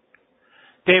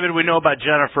 David, we know about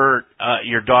Jennifer,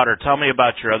 your daughter. Tell me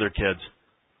about your other kids.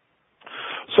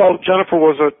 So Jennifer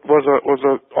was a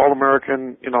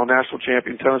All-American, national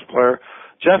champion tennis player.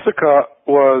 Jessica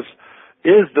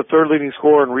is the third leading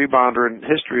scorer and rebounder in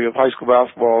history of high school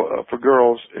basketball for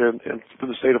girls in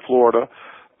the state of Florida.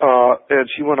 And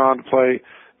she went on to play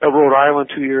at Rhode Island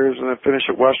 2 years and then finish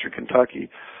at Western Kentucky.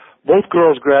 Both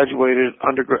girls graduated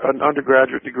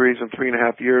undergraduate degrees in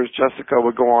 3.5 years. Jessica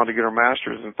would go on to get her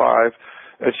master's in 5.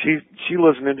 And she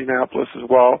lives in Indianapolis as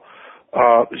well.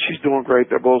 She's doing great.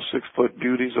 They're both 6-foot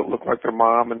beauties that look like their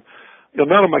mom. And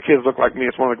none of my kids look like me.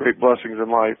 It's one of the great blessings in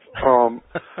life.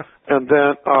 And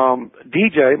then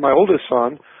DJ, my oldest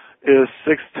son, is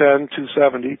 6'10",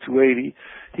 270, 280.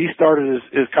 He started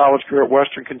his college career at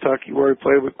Western Kentucky, where he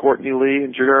played with Courtney Lee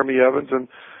and Jeremy Evans, and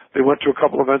they went to a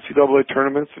couple of NCAA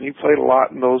tournaments, and he played a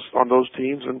lot on those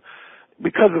teams. And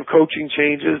because of coaching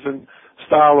changes and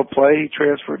style of play, he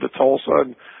transferred to Tulsa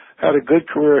and had a good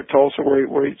career at Tulsa,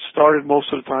 where he started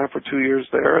most of the time for 2 years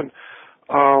there. And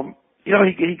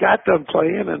he got done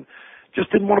playing and just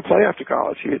didn't want to play after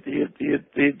college.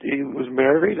 He was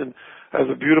married and has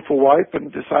a beautiful wife,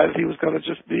 and decided he was going to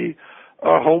just be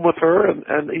home with her,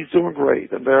 and he's doing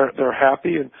great, and they're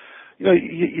happy. And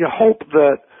you hope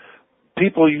that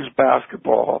people use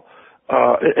basketball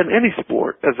in any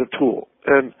sport as a tool.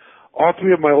 And all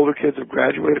three of my older kids have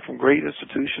graduated from great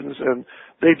institutions, and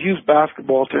they've used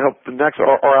basketball to help the next,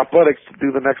 or athletics to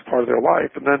do the next part of their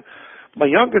life. And then my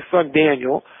youngest son,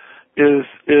 Daniel, is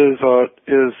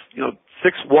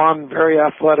 6'1", very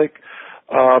athletic,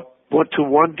 went to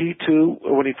 1D2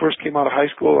 when he first came out of high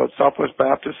school at Southwest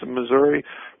Baptist in Missouri,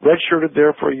 redshirted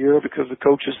there for a year because the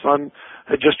coach's son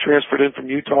had just transferred in from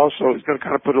Utah, so he's going to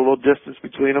kind of put a little distance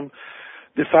between them.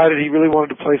 Decided he really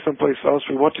wanted to play someplace else.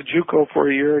 We went to JUCO for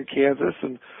a year in Kansas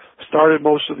and started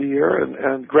most of the year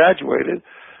and graduated.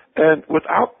 And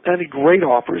without any great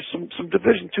offers, some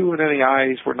Division II and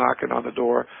NAIAs were knocking on the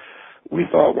door. We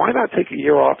thought, why not take a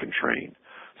year off and train?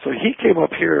 So he came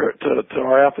up here to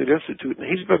our Athlete Institute, and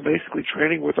he's been basically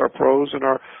training with our pros and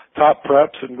our top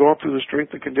preps and going through the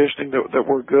strength and conditioning that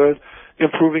we're good,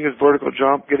 improving his vertical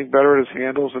jump, getting better at his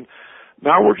handles, and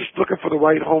now we're just looking for the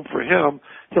right home for him.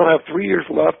 He'll have 3 years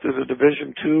left as a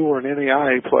Division II or an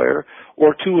NAIA player,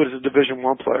 or 2 as a Division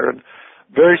I player. And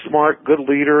very smart, good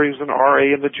leader. He's an RA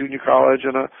in the junior college,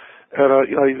 and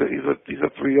he's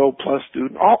a 3.0 plus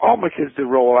student. All my kids did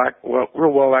real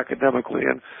well academically,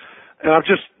 and I'm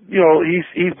just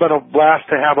he's been a blast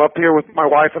to have up here with my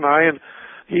wife and I, and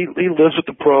he lives with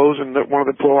the pros and one of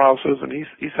the pro houses, and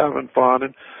he's having fun.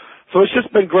 And so it's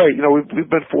just been great. We've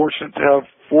been fortunate to have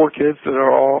 4 kids that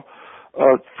are all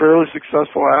fairly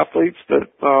successful athletes that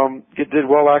did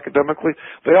well academically.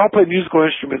 They all play musical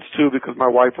instruments too, because my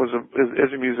wife is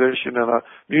a musician and a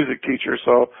music teacher.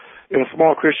 So in a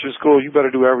small Christian school, you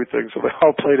better do everything. So they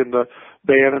all played in the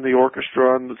band and the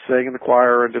orchestra and sang in the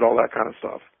choir and did all that kind of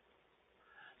stuff.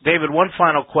 David, one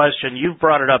final question. You've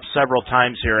brought it up several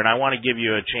times here, and I want to give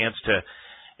you a chance to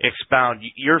expound.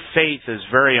 Your faith is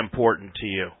very important to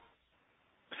you.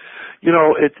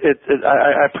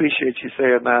 I appreciate you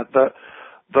saying that.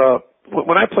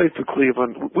 When I played for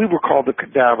Cleveland, we were called the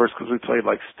Cadavers because we played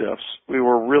like stiffs. We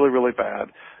were really, really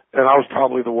bad, and I was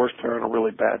probably the worst player on a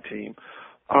really bad team.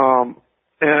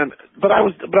 But I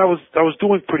was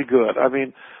doing pretty good. I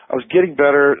mean, I was getting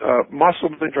better.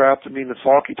 Musselman drafted me, and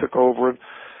Salke took over. And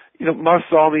Muss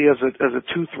saw me as a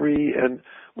 2-3, and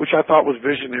which I thought was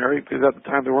visionary because at the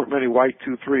time there weren't many white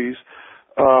 2-3s,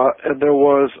 and there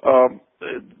was.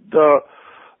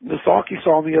 Salke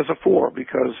saw me as a 4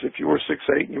 because if you were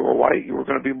 6'8" and you were white, you were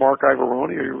going to be Mark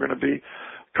Ivaroni or you were going to be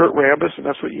Kurt Rambis, and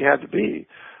that's what you had to be.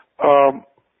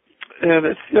 And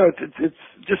it's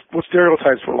just what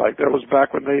stereotypes were like. That was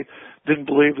back when they didn't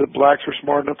believe that blacks were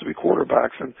smart enough to be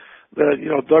quarterbacks, and that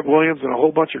Doug Williams and a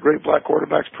whole bunch of great black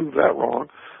quarterbacks proved that wrong.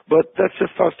 But that's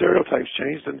just how stereotypes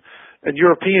changed, and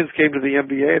Europeans came to the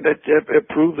NBA, and it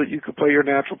proved that you could play your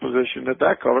natural position at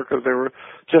that color because they were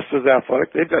just as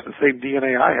athletic. They've got the same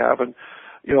DNA I have, and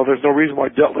there's no reason why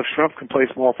Detlef Schrempf can play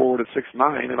small forward at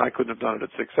 6'9", and I couldn't have done it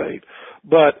at 6'8".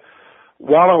 But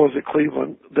while I was at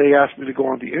Cleveland, they asked me to go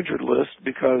on the injured list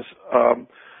because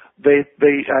they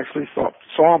actually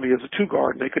saw me as a 2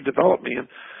 guard, and they could develop me,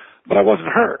 but I wasn't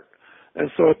hurt. And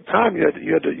so at the time, you had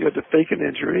to fake an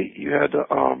injury. You had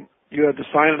to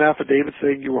sign an affidavit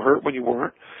saying you were hurt when you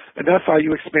weren't, and that's how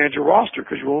you expand your roster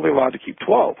because you were only allowed to keep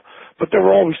 12. But there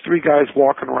were always 3 guys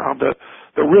walking around that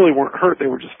really weren't hurt;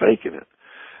 they were just faking it.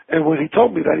 And when he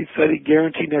told me that, he said he'd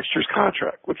guarantee next year's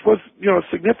contract, which was a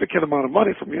significant amount of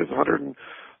money for me. It was $125,000,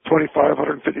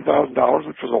 $150,000,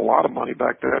 which was a lot of money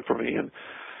back then for me. And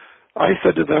I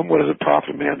said to them, "What does it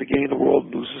profit a man to gain the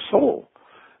world and lose his soul?"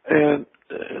 And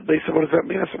they said, "What does that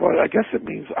mean?" I said, "Well, I guess it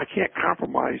means I can't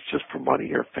compromise just for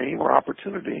money or fame or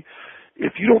opportunity.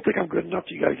 If you don't think I'm good enough,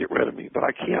 you got to get rid of me. But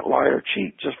I can't lie or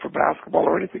cheat just for basketball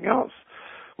or anything else."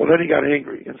 Well, then he got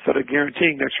angry. Instead of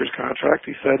guaranteeing next year's contract,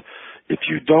 he said, "If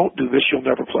you don't do this, you'll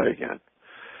never play again."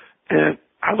 And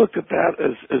I looked at that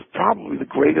as probably the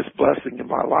greatest blessing in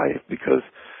my life because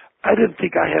I didn't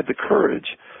think I had the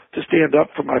courage to stand up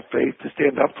for my faith, to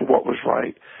stand up for what was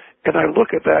right. And I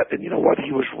look at that, and you know what?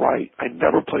 He was right. I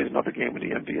never played another game in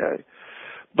the NBA.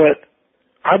 But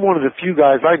I'm one of the few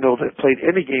guys I know that played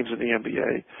any games in the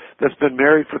NBA that's been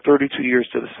married for 32 years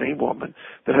to the same woman,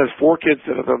 that has 4 kids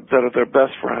that are their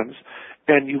best friends.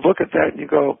 And you look at that and you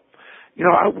go,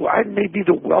 I may be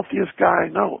the wealthiest guy I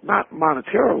know, not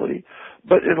monetarily,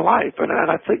 but in life. And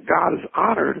I think God has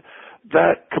honored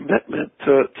that commitment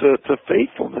to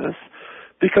faithfulness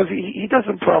because he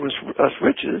doesn't promise us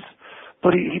riches,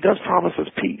 but he does promise us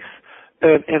peace.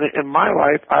 And in my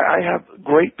life, I have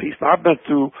great peace. Now, I've been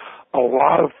through a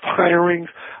lot of firings.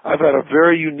 I've had a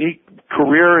very unique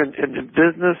career in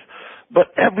business,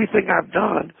 but everything I've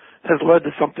done has led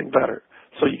to something better.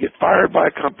 So you get fired by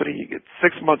a company, you get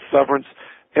 6 months severance,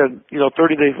 and 30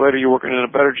 days later you're working in a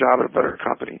better job at a better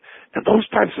company. And those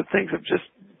types of things have just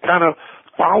kind of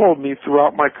followed me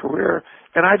throughout my career,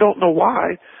 and I don't know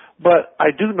why, but I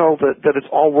do know that it's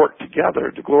all worked together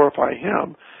to glorify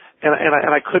Him, and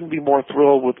I couldn't be more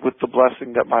thrilled with the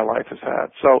blessing that my life has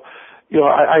had. So,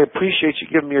 I appreciate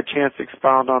you giving me a chance to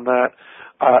expound on that.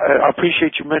 I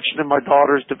appreciate you mentioning my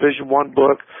daughter's Division I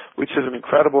book, which is an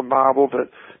incredible novel that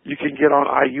you can get on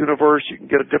iUniverse. You can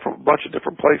get a bunch of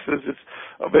different places. It's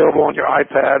available on your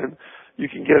iPad, and you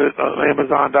can get it on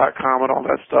Amazon.com and all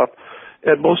that stuff.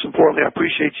 And most importantly, I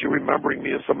appreciate you remembering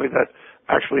me as somebody that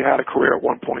actually had a career at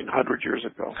one point 100 years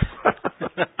ago.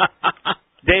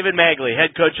 David Magley,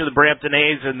 head coach of the Brampton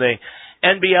A's and the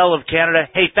NBL of Canada.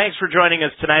 Hey, thanks for joining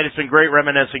us tonight. It's been great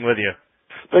reminiscing with you.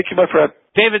 Thank you, my friend.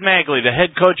 David Magley, the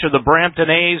head coach of the Brampton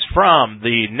A's from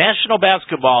the National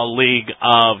Basketball League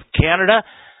of Canada.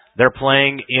 They're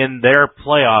playing in their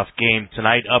playoff game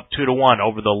tonight, up 2-1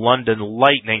 over the London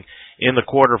Lightning in the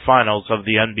quarterfinals of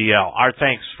the NBL. Our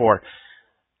thanks for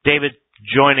David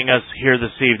joining us here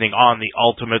this evening on the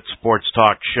Ultimate Sports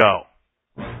Talk Show.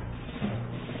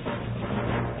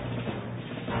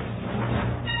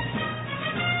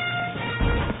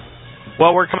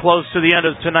 Well, we're close to the end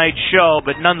of tonight's show,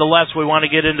 but nonetheless, we want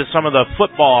to get into some of the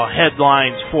football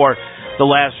headlines for the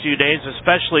last few days,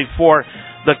 especially for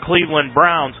the Cleveland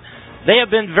Browns. They have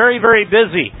been very, very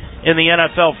busy in the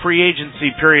NFL free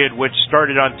agency period, which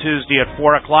started on Tuesday at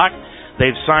 4 o'clock.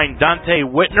 They've signed Dante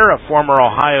Whitner, a former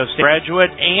Ohio State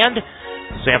graduate, and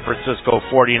San Francisco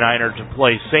 49er to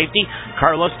play safety.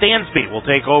 Carlos Dansby will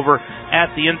take over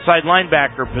at the inside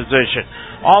linebacker position.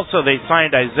 Also, they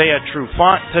signed Isaiah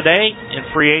Trufant today in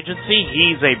free agency.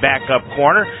 He's a backup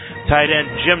corner. Tight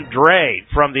end Jim Dre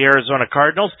from the Arizona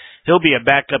Cardinals. He'll be a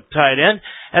backup tight end.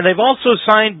 And they've also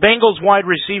signed Bengals wide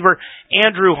receiver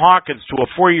Andrew Hawkins to a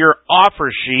 4-year offer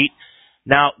sheet.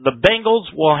 Now, the Bengals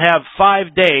will have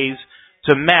 5 days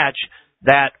to match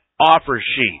that offer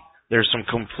sheet. There's some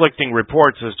conflicting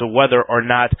reports as to whether or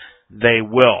not they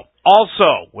will.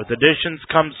 Also, with additions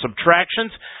comes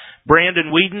subtractions. Brandon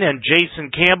Weeden and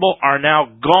Jason Campbell are now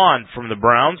gone from the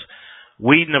Browns.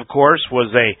 Weeden, of course,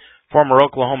 was a former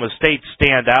Oklahoma State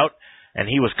standout, and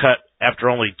he was cut after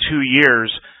only 2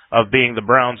 years of being the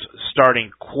Browns' starting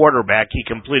quarterback. He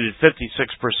completed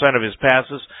 56% of his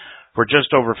passes for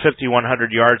just over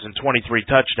 5,100 yards and 23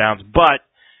 touchdowns, but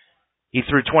he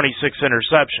threw 26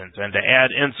 interceptions. And to add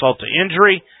insult to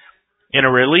injury, in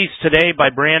a release today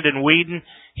by Brandon Weeden,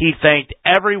 he thanked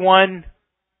everyone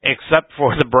except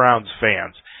for the Browns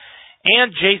fans.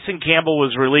 And Jason Campbell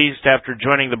was released after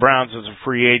joining the Browns as a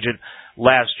free agent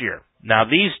last year. Now,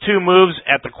 these two moves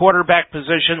at the quarterback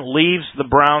position leaves the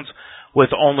Browns with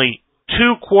only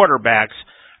 2 quarterbacks,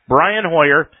 Brian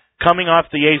Hoyer, coming off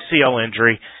the ACL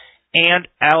injury, and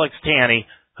Alex Tanney,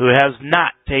 who has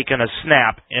not taken a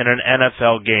snap in an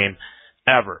NFL game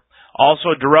ever.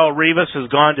 Also, Darrelle Revis has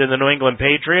gone to the New England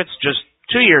Patriots just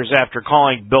 2 years after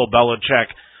calling Bill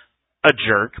Belichick a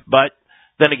jerk, but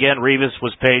then again, Revis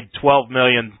was paid $12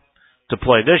 million to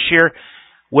play this year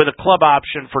with a club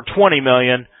option for $20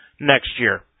 million next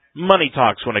year. Money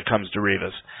talks when it comes to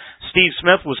Revis. Steve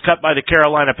Smith was cut by the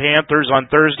Carolina Panthers on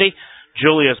Thursday.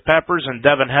 Julius Peppers and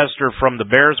Devin Hester from the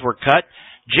Bears were cut.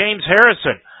 James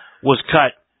Harrison was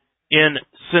cut in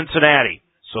Cincinnati.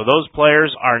 So those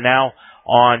players are now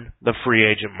on the free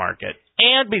agent market.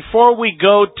 And before we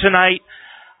go tonight,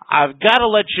 I've got to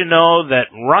let you know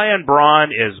that Ryan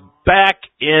Braun is back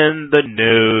in the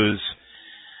news.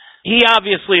 He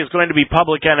obviously is going to be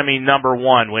public enemy number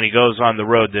 1 when he goes on the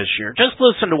road this year. Just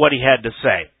listen to what he had to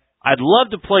say. I'd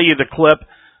love to play you the clip,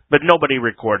 but nobody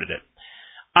recorded it.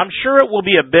 I'm sure it will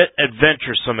be a bit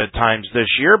adventuresome at times this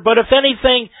year, but if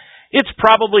anything, it's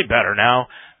probably better now.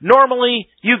 Normally,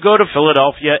 you go to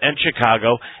Philadelphia and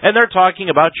Chicago, and they're talking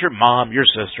about your mom, your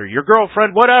sister, your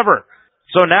girlfriend, whatever.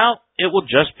 So now, it will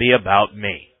just be about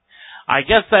me. I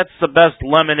guess that's the best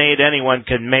lemonade anyone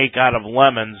can make out of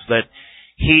lemons that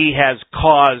he has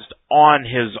caused on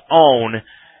his own.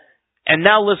 And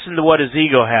now listen to what his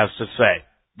ego has to say.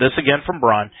 This again from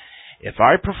Braun. If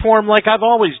I perform like I've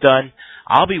always done,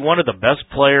 I'll be one of the best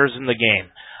players in the game.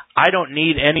 I don't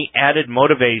need any added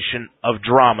motivation of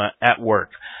drama at work.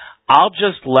 I'll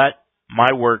just let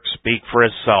my work speak for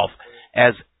itself,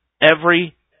 as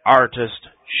every artist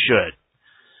should.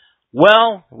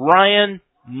 Well, Ryan,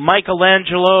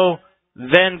 Michelangelo,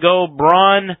 Van Gogh,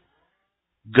 Braun,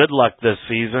 good luck this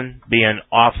season being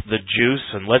off the juice,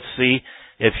 and let's see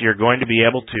if you're going to be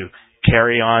able to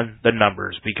carry on the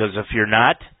numbers, because if you're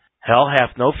not, hell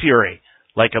hath no fury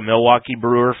like a Milwaukee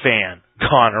Brewer fan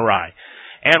gone awry.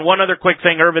 And one other quick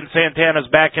thing, Irvin Santana's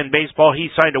back in baseball. He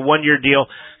signed a one-year deal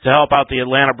to help out the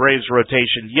Atlanta Braves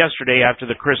rotation yesterday after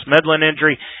the Chris Medlin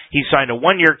injury. He signed a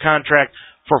one-year contract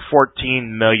for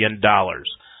 $14 million.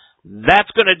 That's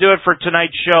going to do it for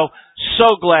tonight's show.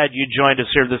 So glad you joined us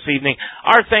here this evening.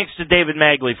 Our thanks to David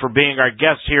Magley for being our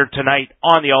guest here tonight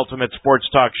on the Ultimate Sports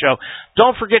Talk Show.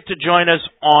 Don't forget to join us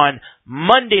on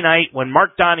Monday night when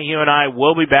Mark Donahue and I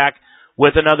will be back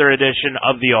with another edition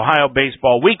of the Ohio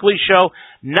Baseball Weekly Show,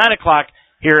 9 o'clock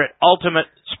here at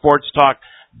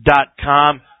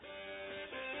UltimateSportsTalk.com.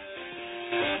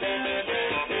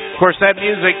 Of course, that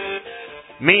music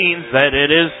means that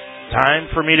it is time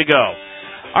for me to go.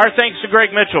 Our thanks to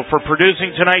Greg Mitchell for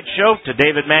producing tonight's show, to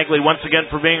David Magley once again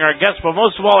for being our guest, but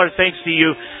most of all, our thanks to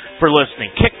you for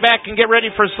listening. Kick back and get ready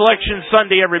for Selection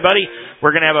Sunday, everybody.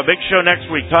 We're going to have a big show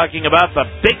next week talking about the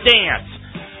Big Dance.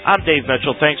 I'm Dave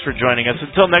Mitchell. Thanks for joining us.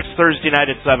 Until next Thursday night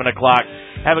at 7 o'clock,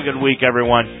 have a good week,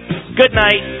 everyone. Good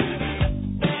night.